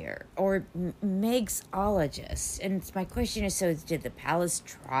player, or Meg's ologist? And my question is, so did the palace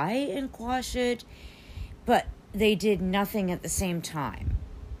try and quash it? But they did nothing at the same time.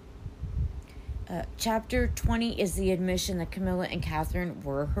 Chapter 20 is the admission that Camilla and Catherine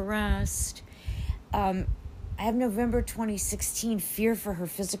were harassed. I have November 2016, fear for her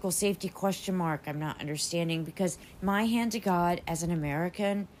physical safety, ? I'm not understanding, because my hand to God, as an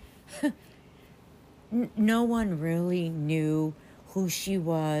American, no one really knew who she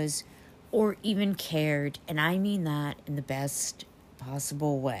was or even cared. And I mean that in the best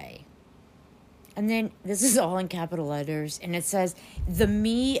possible way. And then this is all in capital letters, and it says, the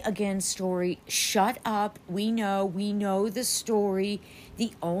me again story. Shut up. We know the story.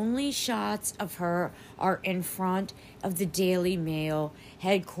 The only shots of her are in front of the Daily Mail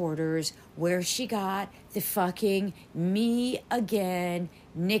headquarters, where she got the fucking me again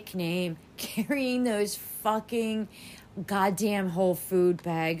nickname, carrying those fucking goddamn Whole Food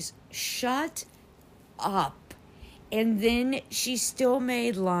bags. Shut up. And then she still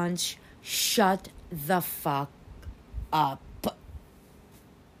made lunch. Shut the fuck up.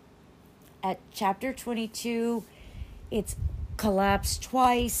 At chapter 22, it's collapsed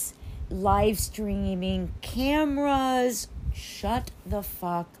twice, live streaming, cameras. Shut the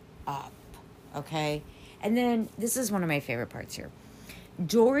fuck up, okay? And then this is one of my favorite parts here.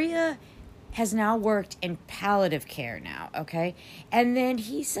 Doria has now worked in palliative care now, okay? And then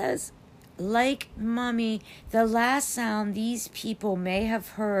he says, like Mummy, the last sound these people may have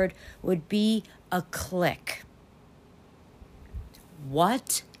heard would be a click.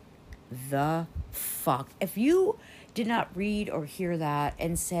 What the fuck? If you did not read or hear that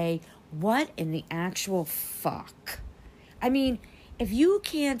and say, what in the actual fuck? I mean, if you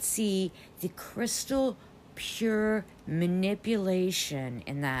can't see the crystal pure manipulation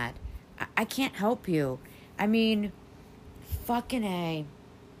in that, I can't help you. I mean, fucking A.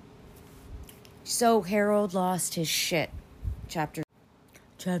 So Harold lost his shit. Chapter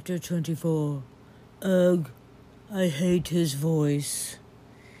 24. Ugh, I hate his voice.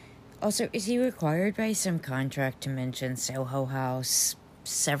 Also, is he required by some contract to mention Soho House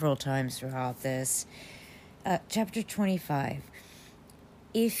several times throughout this? Chapter 25.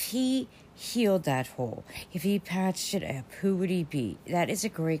 If he healed that hole, if he patched it up, who would he be? That is a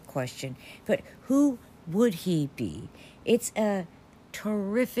great question. But who would he be? It's a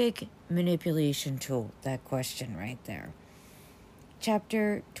terrific manipulation tool, that question right there.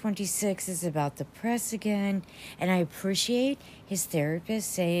 Chapter 26 is about the press again, and I appreciate his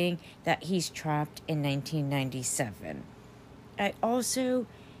therapist saying that he's trapped in 1997. I also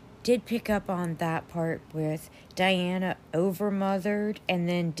did pick up on that part with Diana overmothered and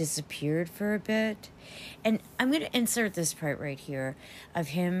then disappeared for a bit. And I'm going to insert this part right here of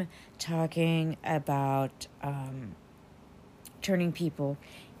him talking about turning people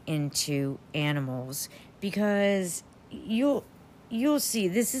into animals, because you'll see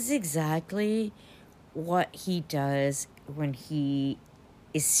this is exactly what he does when he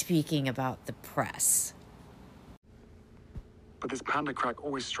is speaking about the press. But this panda crack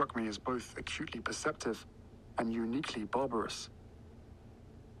always struck me as both acutely perceptive and uniquely barbarous.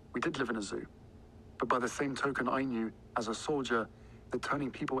 We did live in a zoo, but by the same token I knew as a soldier that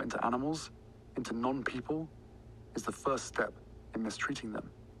turning people into animals, into non-people, is the first step in mistreating them,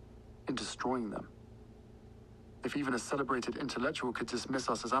 in destroying them. If even a celebrated intellectual could dismiss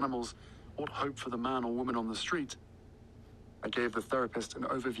us as animals, what hope for the man or woman on the street? I gave the therapist an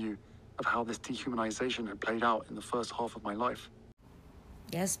overview of how this dehumanization had played out in the first half of my life.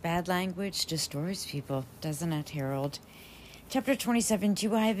 Yes, bad language destroys people, doesn't it, Harold? Chapter 27,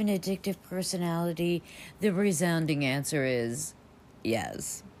 do I have an addictive personality? The resounding answer is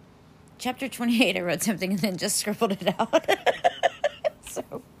yes. Chapter 28, I wrote something and then just scribbled it out.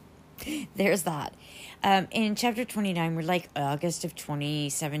 So, there's that. In chapter 29, we're like August of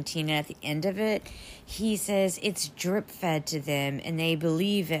 2017, and at the end of it, he says it's drip-fed to them, and they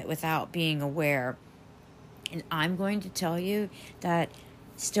believe it without being aware. And I'm going to tell you that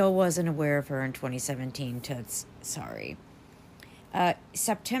still wasn't aware of her in 2017, Toots. Sorry.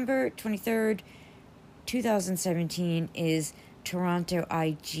 September 23rd, 2017 is Toronto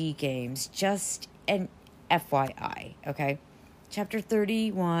IG Games. Just an FYI, okay? Chapter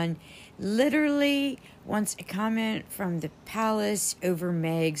 31 literally wants a comment from the palace over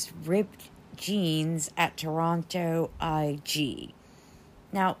Meg's ripped jeans at Toronto IG.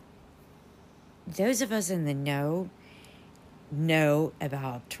 Now, those of us in the know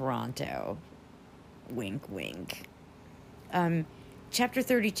about Toronto. Wink, wink. Chapter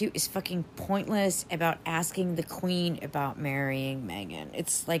 32 is fucking pointless about asking the queen about marrying Meghan.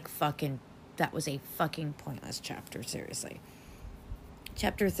 It's like that was a fucking pointless chapter, seriously.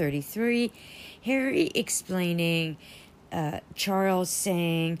 Chapter 33, Harry explaining, Charles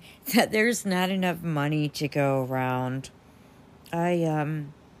saying that there's not enough money to go around.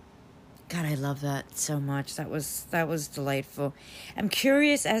 God, I love that so much. That was delightful. I'm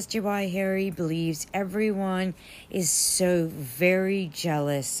curious as to why Harry believes everyone is so very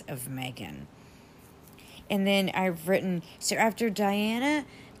jealous of Meghan. And then I've written, so after Diana,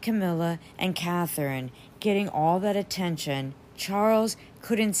 Camilla, and Catherine getting all that attention, Charles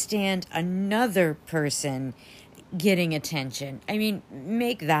couldn't stand another person getting attention. I mean,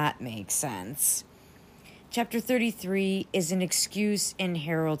 make that make sense. Chapter 33 is an excuse in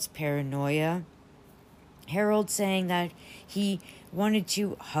Harold's paranoia. Harold saying that he wanted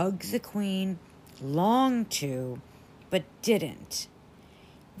to hug the queen, longed to, but didn't.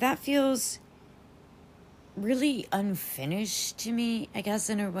 That feels really unfinished to me, I guess,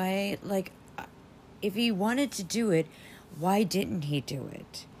 in a way. Like, if he wanted to do it, why didn't he do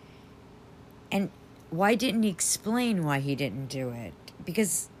it? And why didn't he explain why he didn't do it?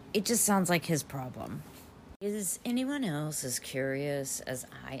 Because it just sounds like his problem. Is anyone else as curious as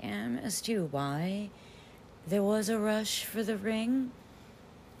I am as to why there was a rush for the ring?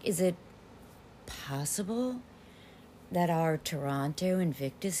 Is it possible that our Toronto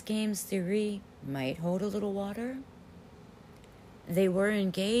Invictus Games theory might hold a little water? They were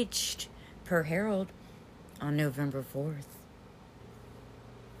engaged, per Harold, on November 4th.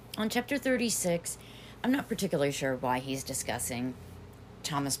 On chapter 36, I'm not particularly sure why he's discussing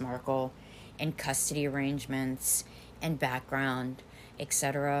Thomas Markle and custody arrangements and background,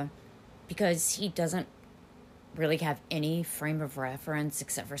 etc., because he doesn't really have any frame of reference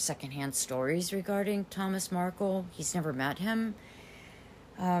except for secondhand stories regarding Thomas Markle. He's never met him.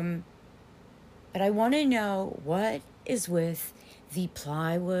 But I want to know what is with the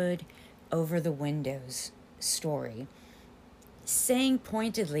plywood over the windows story, saying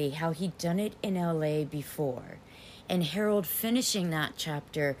pointedly how he'd done it in LA before, and Harold finishing that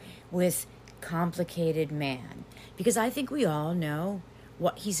chapter with complicated man, because I think we all know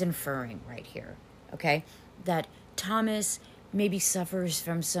what he's inferring right here, okay? That Thomas maybe suffers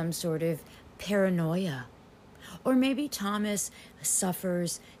from some sort of paranoia, or maybe Thomas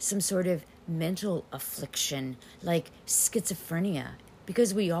suffers some sort of mental affliction like schizophrenia,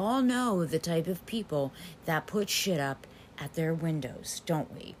 because we all know the type of people that put shit up at their windows,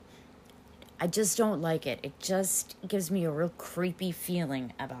 don't we? I just don't like it. It just gives me a real creepy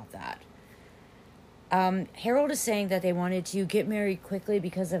feeling about that. Harold is saying that they wanted to get married quickly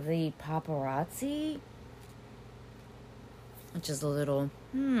because of the paparazzi, which is a little,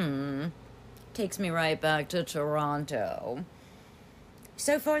 takes me right back to Toronto.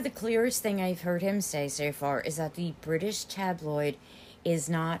 So far, the clearest thing I've heard him say so far is that the British tabloid is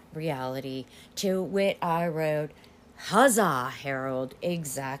not reality. To wit, I wrote, huzzah, Harold,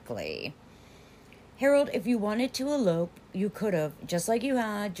 exactly. Harold, if you wanted to elope, you could have, just like you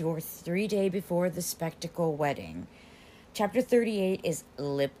had your 3 day before the spectacle wedding. Chapter 38 is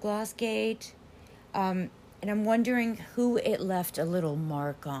Lip Gloss Gate. And I'm wondering who it left a little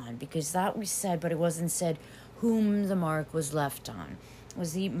mark on, because that was said, but it wasn't said whom the mark was left on.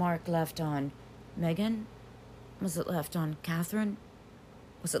 Was the mark left on Meghan? Was it left on Catherine?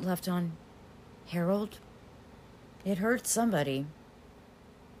 Was it left on Harold? It hurt somebody.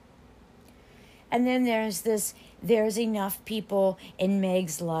 And then there's enough people in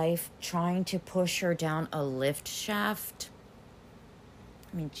Meg's life trying to push her down a lift shaft.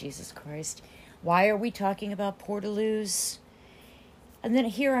 I mean, Jesus Christ. Why are we talking about Portaloos? And then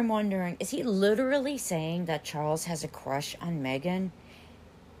here I'm wondering, is he literally saying that Charles has a crush on Meghan?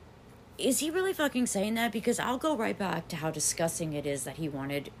 Is he really fucking saying that? Because I'll go right back to how disgusting it is that he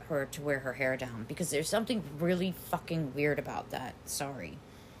wanted her to wear her hair down. Because there's something really fucking weird about that. Sorry.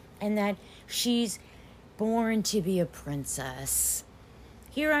 And that she's born to be a princess.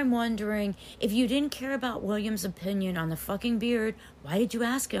 Here I'm wondering, if you didn't care about William's opinion on the fucking beard, why did you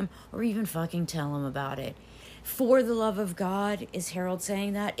ask him or even fucking tell him about it? For the love of God, is Harold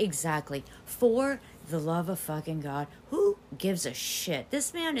saying that? Exactly. For the love of fucking God. Who gives a shit?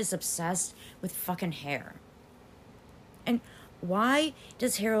 This man is obsessed with fucking hair. And why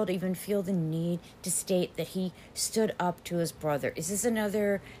does Harold even feel the need to state that he stood up to his brother? Is this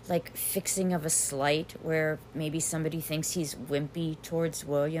another, like, fixing of a slight where maybe somebody thinks he's wimpy towards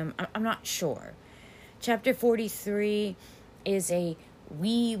William? I'm not sure. Chapter 43 is a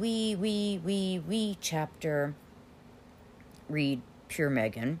wee chapter. Read Pure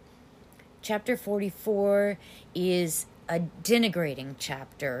Meghan. Chapter 44 is a denigrating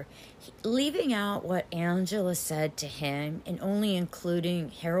chapter, leaving out what Angela said to him and only including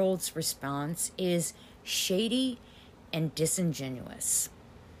Harold's response is shady and disingenuous.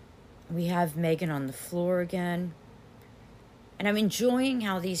 We have Meghan on the floor again. And I'm enjoying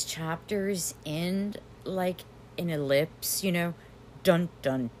how these chapters end like an ellipse, you know, dun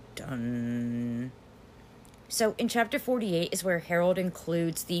dun dun. So in chapter 48 is where Harold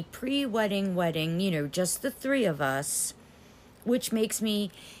includes the pre-wedding wedding, you know, just the three of us, which makes me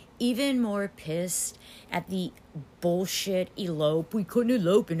even more pissed at the bullshit elope. We couldn't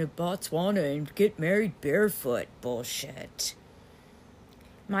elope in Botswana and get married barefoot bullshit.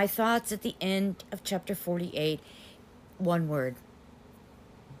 My thoughts at the end of chapter 48, one word: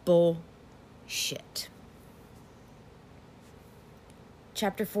 bullshit.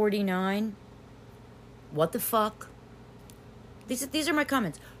 Chapter 49, what the fuck? These are my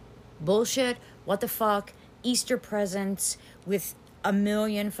comments. Bullshit, what the fuck, Easter presents with a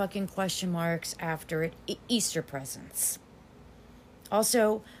million fucking question marks after it. Easter presents.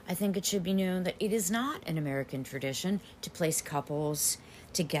 Also, I think it should be known that it is not an American tradition to place couples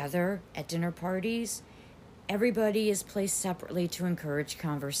together at dinner parties. Everybody is placed separately to encourage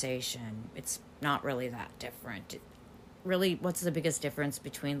conversation. It's not really that different. Really, what's the biggest difference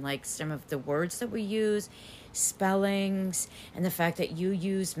between, like, some of the words that we use, spellings, and the fact that you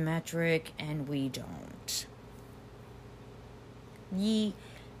use metric and we don't? The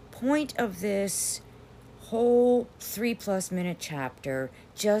point of this whole 3+ minute chapter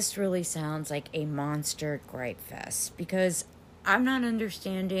just really sounds like a monster gripe fest, because I'm not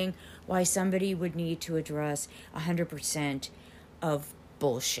understanding why somebody would need to address 100% of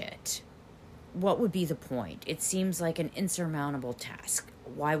bullshit. What would be the point? It seems like an insurmountable task.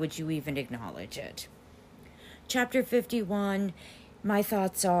 Why would you even acknowledge it? Chapter 51, my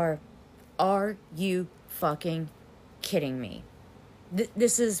thoughts are you fucking kidding me?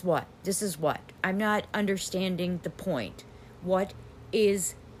 This is what? I'm not understanding the point. What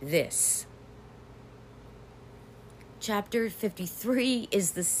is this? Chapter 53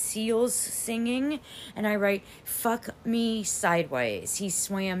 is the seals singing, and I write, fuck me sideways. He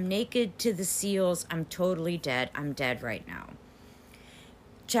swam naked to the seals. I'm totally dead. I'm dead right now.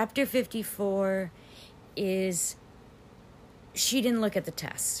 Chapter 54 is, she didn't look at the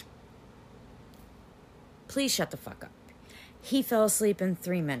test. Please shut the fuck up. He fell asleep in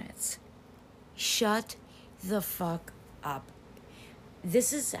 3 minutes. Shut the fuck up.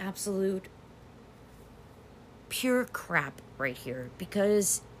 This is absolute pure crap right here,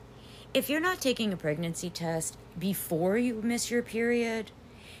 because if you're not taking a pregnancy test before you miss your period,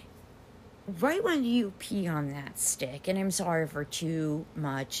 right when you pee on that stick, and I'm sorry for too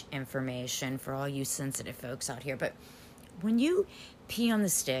much information for all you sensitive folks out here, but when you pee on the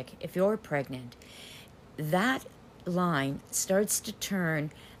stick, if you're pregnant, that line starts to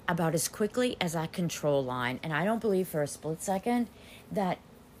turn about as quickly as that control line, and I don't believe for a split second that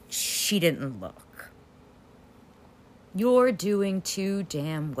she didn't look. You're doing too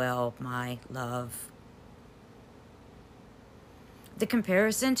damn well, my love. The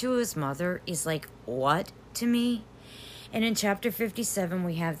comparison to his mother is like, what to me? And in chapter 57,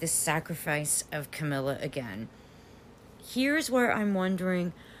 we have this sacrifice of Camilla again. Here's where I'm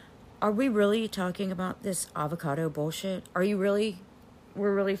wondering, are we really talking about this avocado bullshit? We're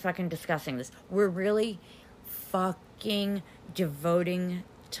really fucking discussing this. We're really fucking devoting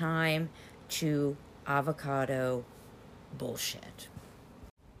time to avocado bullshit.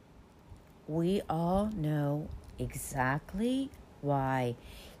 We all know exactly why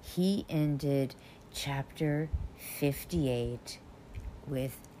he ended chapter 58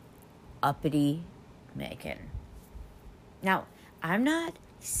 with uppity Meghan. Now, I'm not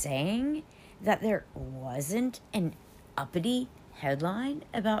saying that there wasn't an uppity headline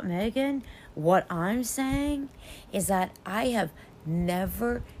about Meghan. What I'm saying is that I have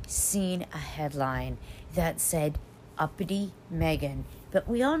never seen a headline that said uppity Meghan. But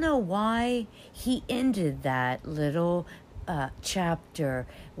we all know why he ended that little chapter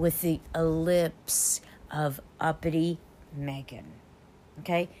with the ellipse of uppity Meghan.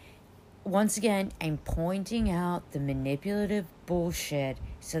 Okay? Once again, I'm pointing out the manipulative bullshit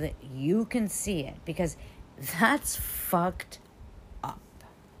so that you can see it, because that's fucked up.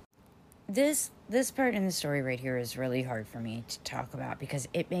 This part in the story right here is really hard for me to talk about because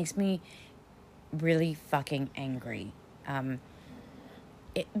it makes me really fucking angry.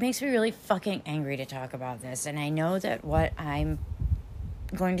 It makes me really fucking angry to talk about this, and I know that what I'm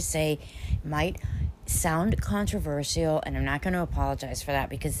going to say might sound controversial, and I'm not going to apologize for that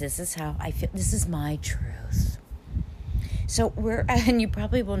because this is how I feel. This is my truth. So and you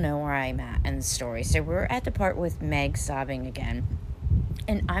probably will know where I'm at in the story. So we're at the part with Meg sobbing again.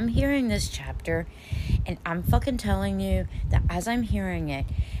 And I'm hearing this chapter, and I'm fucking telling you that as I'm hearing it,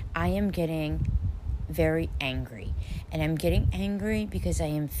 I am getting very angry. And I'm getting angry because I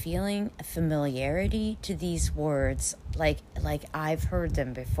am feeling a familiarity to these words like I've heard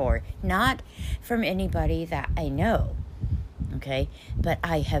them before. Not from anybody that I know, okay? But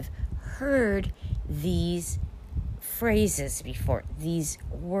I have heard these phrases before, these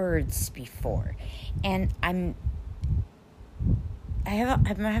words before. And I'm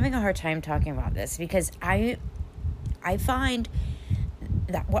having a hard time talking about this because I find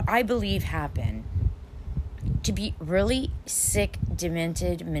that what I believe happened to be really sick,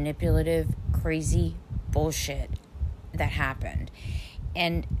 demented, manipulative, crazy bullshit that happened.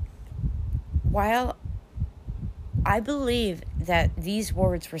 And while I believe that these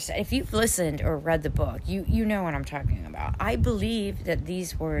words were said, if you've listened or read the book, you know what I'm talking about. I believe that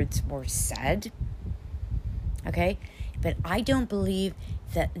these words were said, okay? But I don't believe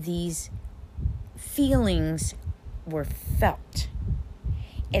that these feelings were felt.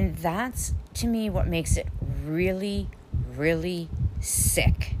 And that's, to me, what makes it really, really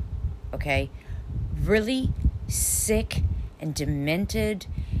sick, okay? Really sick and demented,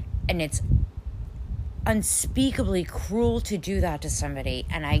 and it's unspeakably cruel to do that to somebody.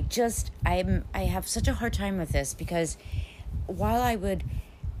 And I have such a hard time with this because while I would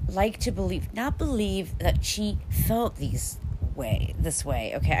like to not believe that she felt this way,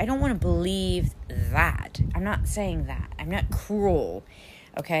 okay? I don't want to believe that. I'm not saying that. I'm not cruel,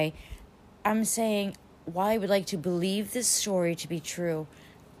 okay? I'm saying while I would like to believe this story to be true,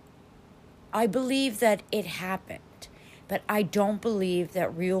 I believe that it happened, but I don't believe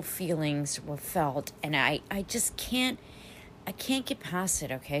that real feelings were felt, and I just can't get past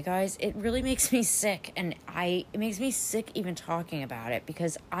it, okay, guys? It really makes me sick, and it makes me sick even talking about it,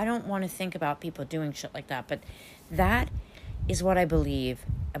 because I don't want to think about people doing shit like that, but that is what I believe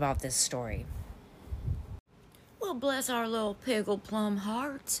about this story. Well, bless our little pickle plum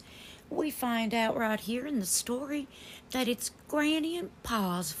hearts. We find out right here in the story that it's Granny and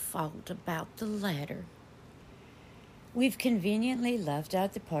Pa's fault about the letter. We've conveniently left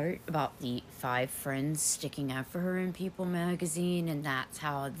out the part about the 5 friends sticking up for her in People magazine, and that's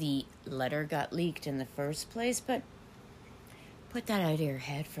how the letter got leaked in the first place, but put that out of your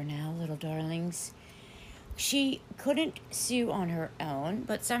head for now, little darlings. She couldn't sue on her own,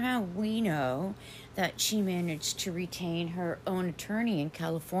 but somehow we know that she managed to retain her own attorney in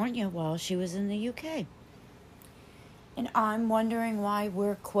California while she was in the UK. And I'm wondering why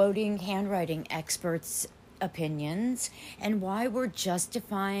we're quoting handwriting experts' opinions and why we're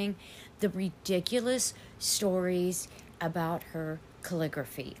justifying the ridiculous stories about her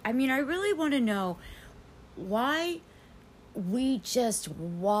calligraphy. I mean, I really want to know why we just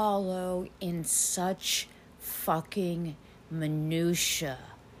wallow in such fucking minutia.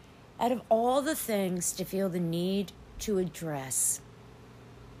 Out of all the things to feel the need to address,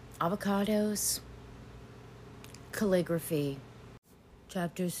 avocados, calligraphy.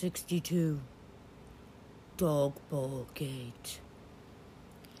 Chapter 62. Dog Bowl Gate.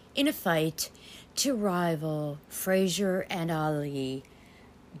 In a fight to rival Frazier and Ali,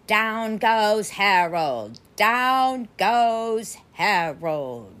 down goes Harold. Down goes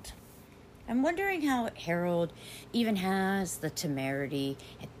Harold. I'm wondering how Harold even has the temerity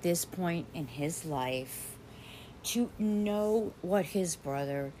at this point in his life to know what his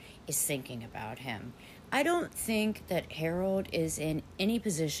brother is thinking about him. I don't think that Harold is in any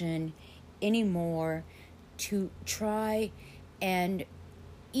position anymore to try and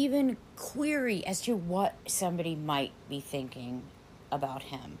even query as to what somebody might be thinking about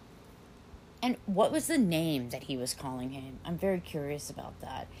him. And what was the name that he was calling him? I'm very curious about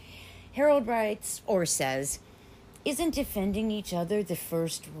that. Harold writes, or says, "Isn't defending each other the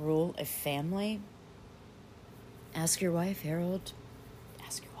first rule of family?" Ask your wife, Harold.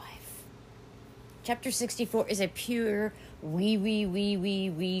 Ask your wife. Chapter 64 is a pure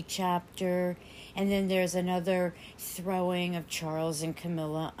wee chapter. And then there's another throwing of Charles and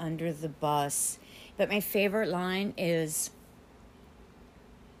Camilla under the bus. But my favorite line is...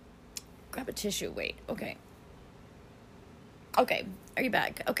 Grab a tissue. Wait. Okay. Okay. Are you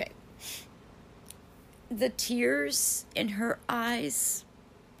back? Okay. The tears in her eyes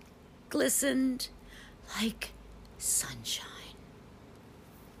glistened like sunshine.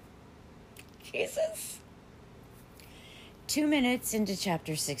 Jesus. 2 minutes into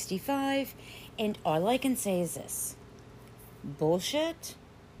chapter 65, and all I can say is this. Bullshit.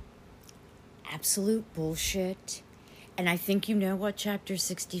 Absolute bullshit. And I think you know what chapter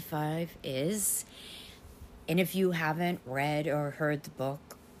 65 is. And if you haven't read or heard the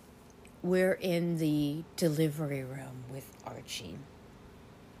book, we're in the delivery room with Archie.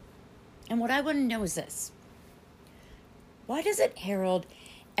 And what I want to know is this. Why doesn't Harold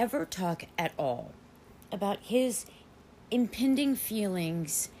ever talk at all about his impending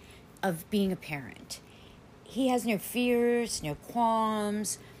feelings of being a parent? He has no fears, no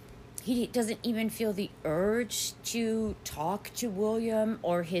qualms. He doesn't even feel the urge to talk to William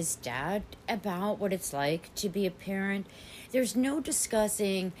or his dad about what it's like to be a parent. There's no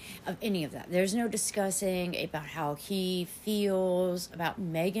discussing of any of that. There's no discussing about how he feels about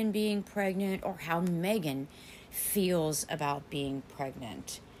Megan being pregnant or how Megan feels about being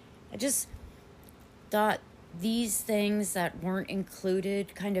pregnant. I just thought these things that weren't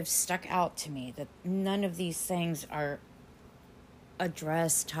included kind of stuck out to me, that none of these things are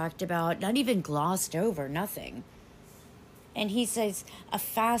addressed, talked about, not even glossed over, nothing. And he says, a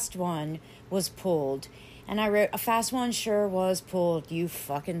fast one was pulled. And I wrote, a fast one sure was pulled, you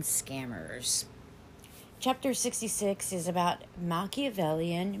fucking scammers. Chapter 66 is about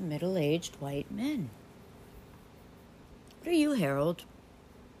Machiavellian middle-aged white men. What are you, Harold?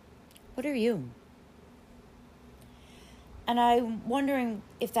 What are you? And I'm wondering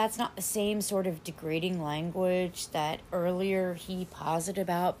if that's not the same sort of degrading language that earlier he posited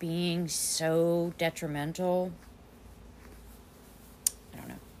about being so detrimental. I don't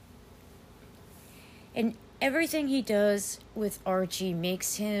know. And everything he does with Archie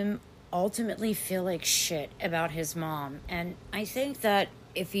makes him ultimately feel like shit about his mom. And I think that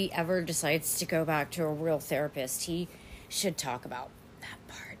if he ever decides to go back to a real therapist, he should talk about that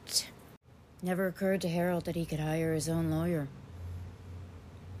part. Never occurred to Harold that he could hire his own lawyer.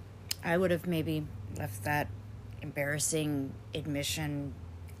 I would have maybe left that embarrassing admission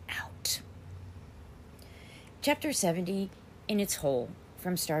out. Chapter 70, in its whole,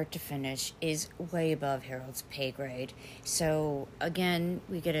 from start to finish, is way above Harold's pay grade. So, again,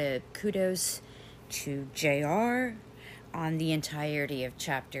 we get a kudos to JR on the entirety of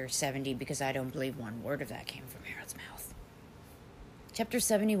Chapter 70, because I don't believe one word of that came from Harold's mouth. Chapter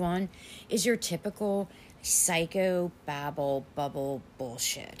 71 is your typical psycho babble bubble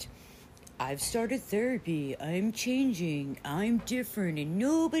bullshit. I've started therapy, I'm changing, I'm different, and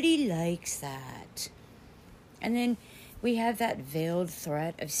nobody likes that. And then we have that veiled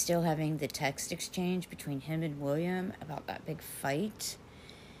threat of still having the text exchange between him and William about that big fight.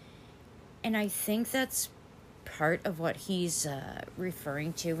 And I think that's part of what he's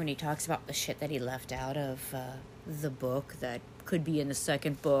referring to when he talks about the shit that he left out of the book that could be in the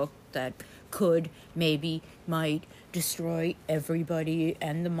second book, that could, maybe, might destroy everybody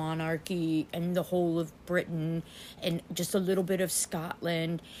and the monarchy and the whole of Britain and just a little bit of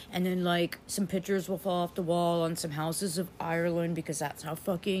Scotland, and then like some pictures will fall off the wall on some houses of Ireland, because that's how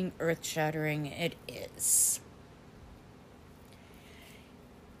fucking earth-shattering it is.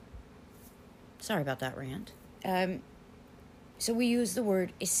 Sorry about that rant. So we use the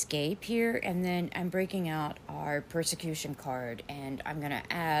word escape here, and then I'm breaking out our persecution card, and I'm going to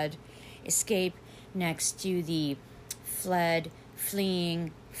add escape next to the fled,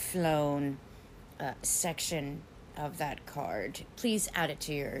 fleeing, flown section of that card. Please add it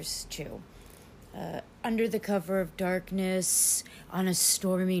to yours, too. Under the cover of darkness, on a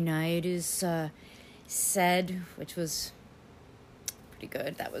stormy night is said, which was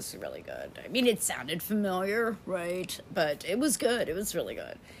good. That was really good. I mean, it sounded familiar, right? But it was good. It was really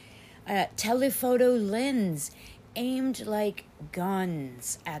good. Telephoto lens aimed like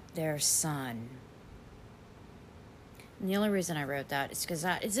guns at their son. And the only reason I wrote that is because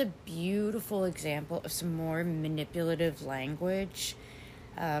that is a beautiful example of some more manipulative language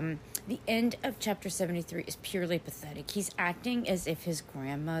The end of chapter 73 is purely pathetic. He's acting as if his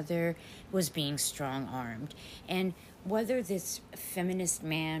grandmother was being strong-armed. And whether this feminist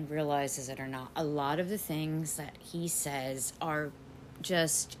man realizes it or not, a lot of the things that he says are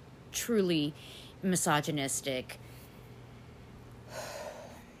just truly misogynistic.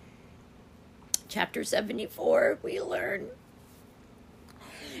 Chapter 74, we learn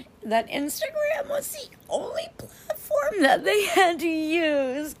that Instagram was the only platform that they had to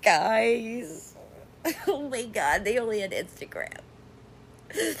use, guys. Oh my god, they only had Instagram.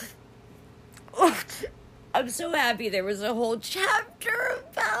 I'm so happy there was a whole chapter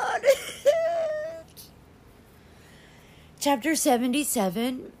about it. Chapter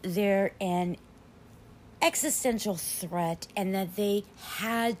 77, they're an existential threat and that they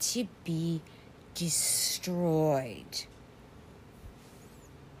had to be destroyed.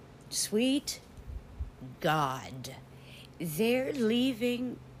 Sweet God, their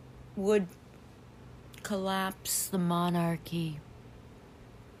leaving would collapse the monarchy.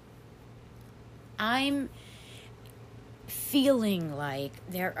 I'm feeling like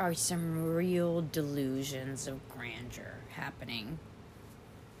there are some real delusions of grandeur happening,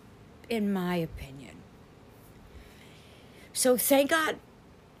 in my opinion. So thank God,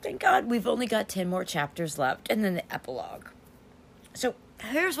 we've only got 10 more chapters left, and then the epilogue. So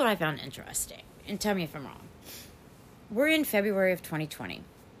here's what I found interesting, and tell me if I'm wrong. We're in February of 2020.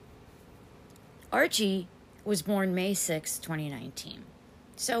 Archie was born May 6, 2019.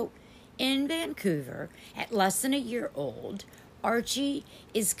 So in Vancouver, at less than a year old, Archie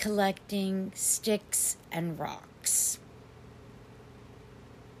is collecting sticks and rocks.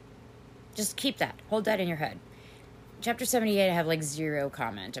 Just keep that. Hold that in your head. Chapter 78, I have like zero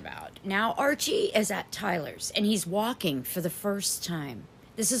comment about. Now Archie is at Tyler's, and he's walking for the first time.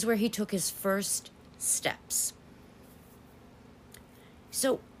 This is where he took his first steps.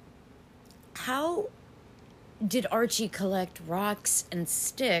 So, how did Archie collect rocks and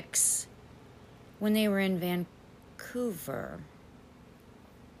sticks when they were in Vancouver?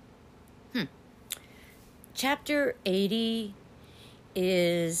 Chapter 80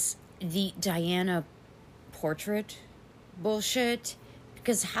 is the Diana portrait bullshit,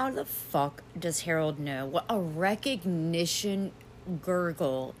 because how the fuck does Harold know what a recognition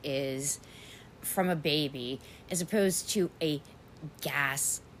gurgle is from a baby as opposed to a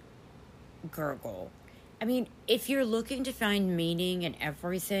gas gurgle? I mean, if you're looking to find meaning in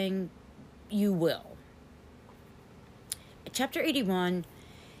everything, you will. Chapter 81,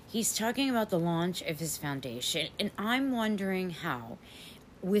 he's talking about the launch of his foundation, and I'm wondering how,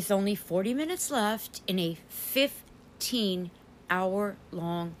 with only 40 minutes left in a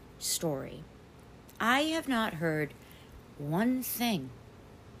 15-hour-long story, I have not heard one thing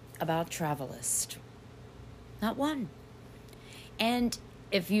about Travelist. Not one. And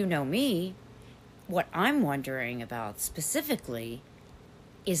if you know me, what I'm wondering about specifically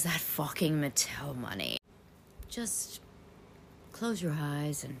is that fucking Mattel money. Just close your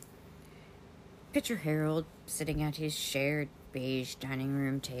eyes and picture Harold sitting at his shared beige dining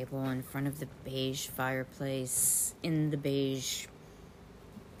room table in front of the beige fireplace in the beige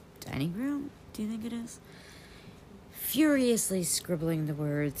dining room? Do you think it is? Furiously scribbling the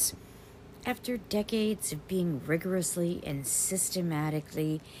words, "After decades of being rigorously and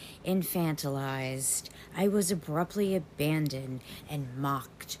systematically infantilized, I was abruptly abandoned and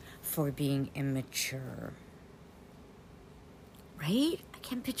mocked for being immature." Right? I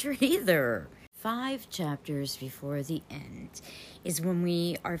can't picture it either. 5 chapters before the end is when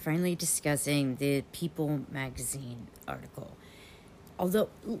we are finally discussing the People magazine article. Although,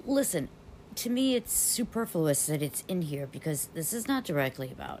 listen, to me it's superfluous that it's in here because this is not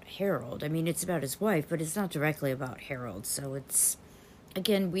directly about Harold. I mean, it's about his wife, but it's not directly about Harold. So it's,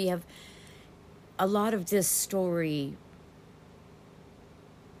 again, we have a lot of this story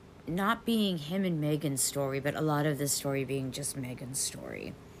not being him and Megan's story, but a lot of this story being just Megan's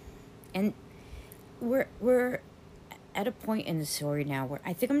story. And we're at a point in the story now where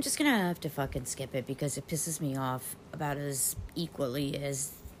I think I'm just gonna have to fucking skip it because it pisses me off about as equally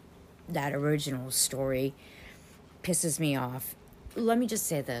as that original story pisses me off. Let me just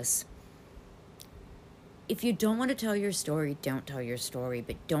say this. If you don't want to tell your story, don't tell your story.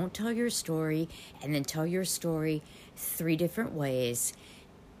 But don't tell your story and then tell your story 3 different ways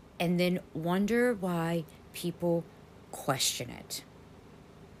and then wonder why people question it.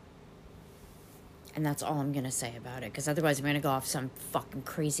 And that's all I'm going to say about it, because otherwise I'm going to go off some fucking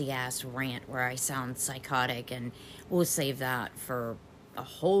crazy-ass rant where I sound psychotic, and we'll save that for a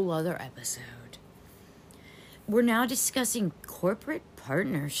whole other episode. We're now discussing corporate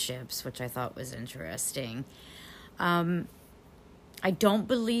partnerships, which I thought was interesting. I don't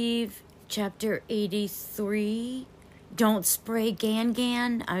believe chapter 83, don't spray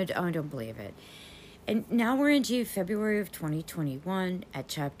Gan. I don't believe it. And now we're into February of 2021 at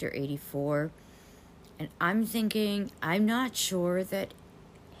chapter 84. And I'm thinking, I'm not sure that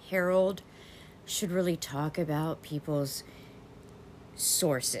Harold should really talk about people's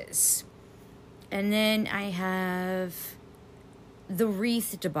sources. And then I have the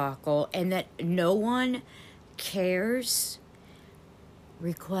wreath debacle, and that no one cares.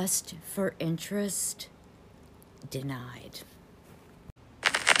 Request for interest denied.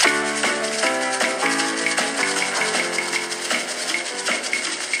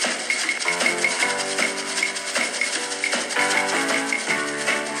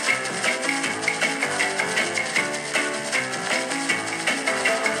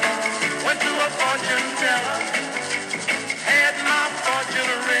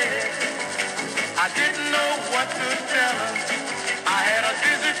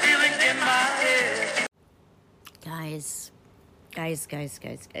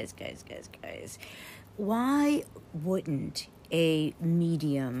 Guys. Why wouldn't a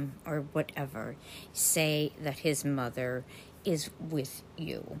medium or whatever say that his mother is with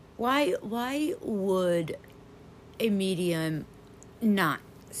you? Why would a medium not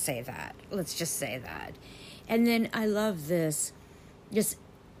say that? Let's just say that. And then I love this, just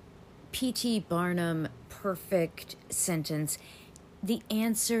P.T. Barnum, perfect sentence. The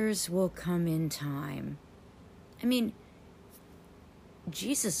answers will come in time. I mean,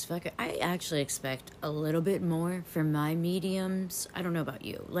 Jesus fuck it. I actually expect a little bit more from my mediums. I don't know about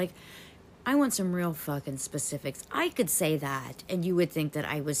you. Like, I want some real fucking specifics. I could say that, and you would think that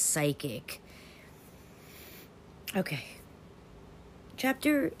I was psychic. Okay.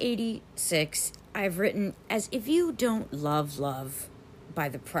 Chapter 86, I've written as if you don't love by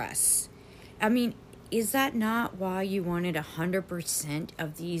the press. I mean, is that not why you wanted 100%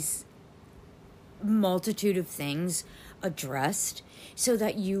 of these multitude of things addressed, so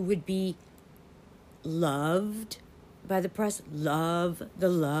that you would be loved by the press? Love the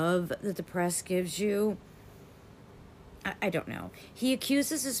love that the press gives you? I don't know. He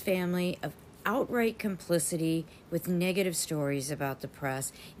accuses his family of outright complicity with negative stories about the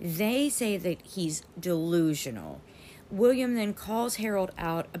press. They say that he's delusional. William then calls Harold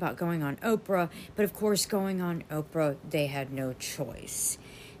out about going on Oprah, but of course, going on Oprah, they had no choice.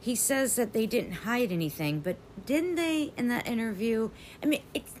 He says that they didn't hide anything, but didn't they in that interview? I mean,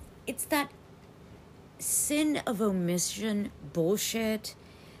 it's that sin of omission bullshit,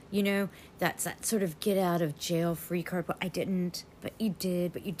 you know? That's that sort of get out of jail free card. But I didn't, but you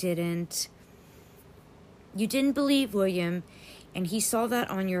did, but you didn't. You didn't believe William, and he saw that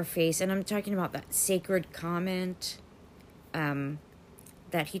on your face. And I'm talking about that sacred comment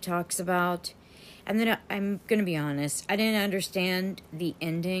that he talks about. And then I'm going to be honest, I didn't understand the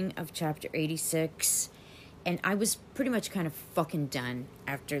ending of chapter 86, and I was pretty much kind of fucking done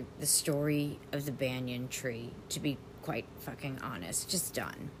after the story of the banyan tree, to be quite fucking honest. Just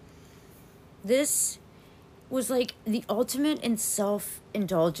done. This was like the ultimate in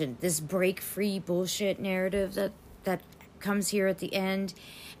self-indulgent, this break-free bullshit narrative that comes here at the end.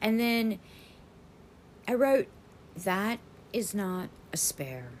 And then I wrote, that is not a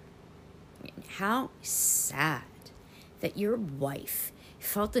spare. How sad that your wife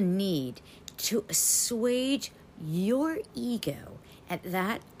felt the need to assuage your ego at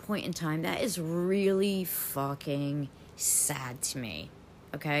that point in time. That is really fucking sad to me,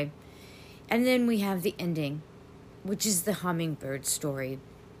 okay? And then we have the ending, which is the hummingbird story,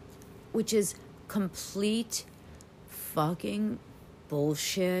 which is complete fucking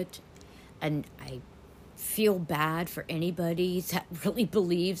bullshit. And I feel bad for anybody that really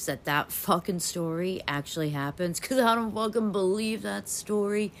believes that fucking story actually happens, because I don't fucking believe that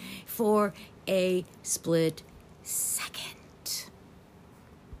story for a split second.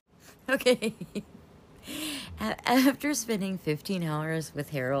 Okay. After spending 15 hours with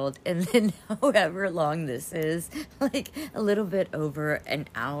Harold, and then however long this is, like a little bit over an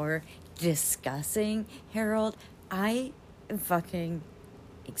hour discussing Harold, I am fucking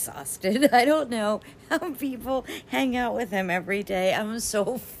exhausted. I don't know how people hang out with him every day. I'm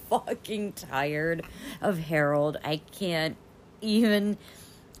so fucking tired of Harold. I can't even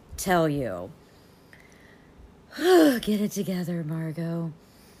tell you. Get it together, Margot.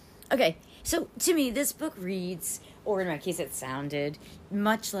 Okay, so to me, this book reads, or in my case it sounded,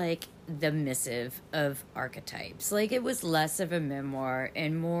 much like The Missive of Archetypes. Like, it was less of a memoir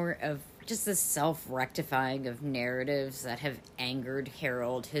and more of just the self-rectifying of narratives that have angered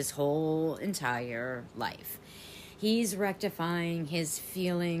Harold his whole entire life. He's rectifying his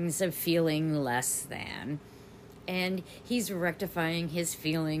feelings of feeling less than. And he's rectifying his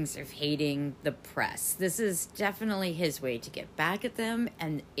feelings of hating the press. This is definitely his way to get back at them,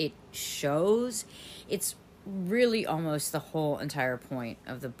 and it shows. It's really almost the whole entire point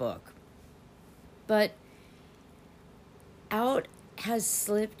of the book. But out has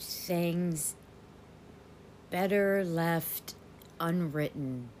slipped things better left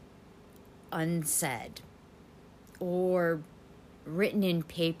unwritten, unsaid, or written in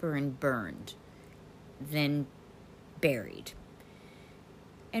paper and burned than buried.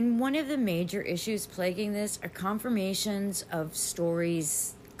 And one of the major issues plaguing this are confirmations of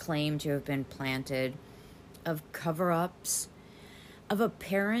stories claimed to have been planted, of cover-ups, of a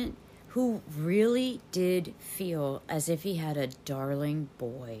parent who really did feel as if he had a darling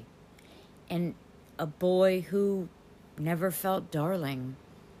boy, and a boy who never felt darling,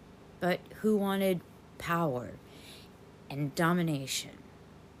 but who wanted power and domination.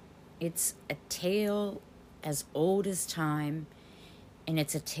 It's a tale as old as time, and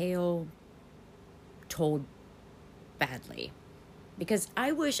it's a tale told badly. Because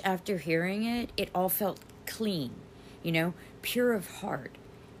I wish after hearing it, it all felt clean, pure of heart.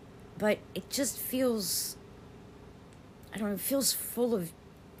 But it just feels, it feels full of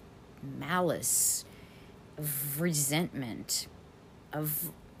malice, of resentment,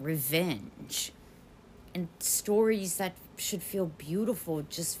 of revenge. And stories that should feel beautiful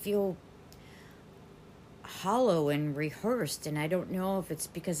just feel hollow and rehearsed. And I don't know if it's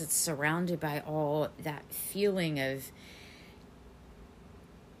because it's surrounded by all that feeling of,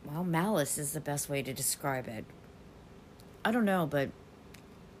 malice is the best way to describe it. I don't know, but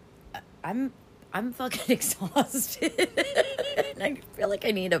I'm fucking exhausted. And I feel like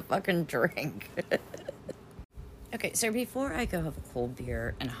I need a fucking drink. Okay, so before I go have a cold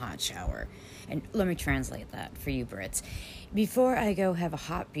beer and a hot shower, and let me translate that for you Brits. Before I go have a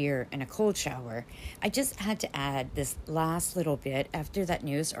hot beer and a cold shower, I just had to add this last little bit after that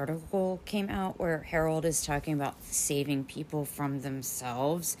news article came out where Harold is talking about saving people from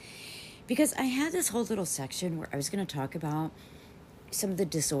themselves. Because I had this whole little section where I was going to talk about some of the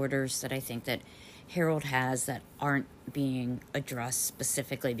disorders that I think that Harold has that aren't being addressed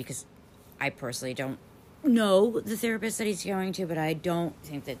specifically, because I personally don't know the therapist that he's going to, but I don't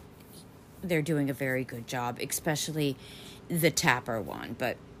think that they're doing a very good job, especially the Tapper one.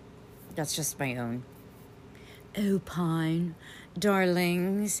 But that's just my own opine,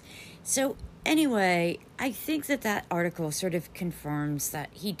 darlings. So anyway, I think that article sort of confirms that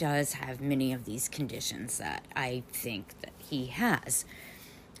he does have many of these conditions that I think that he has,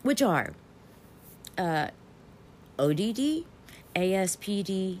 which are ODD,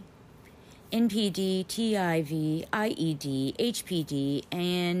 ASPD, NPD, TIV, IED, HPD,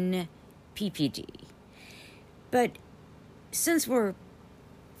 and PPD. But since we're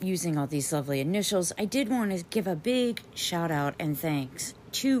using all these lovely initials, I did want to give a big shout out and thanks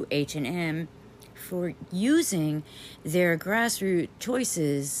to H&M for using their grassroots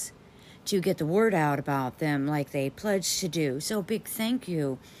choices to get the word out about them like they pledged to do. So a big thank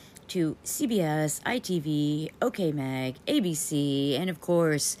you to CBS, ITV, OK Mag, ABC, and of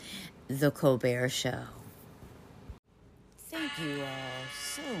course, The Colbert Show. Thank you all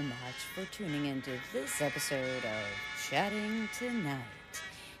so much for tuning into this episode of Chatting Tonight.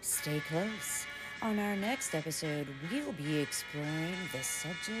 Stay close. On our next episode, we'll be exploring the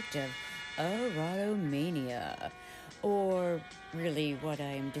subject of erotomania, or really what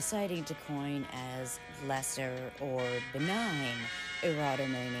I'm deciding to coin as lesser or benign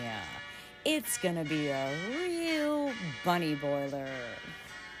erotomania. It's gonna be a real bunny boiler.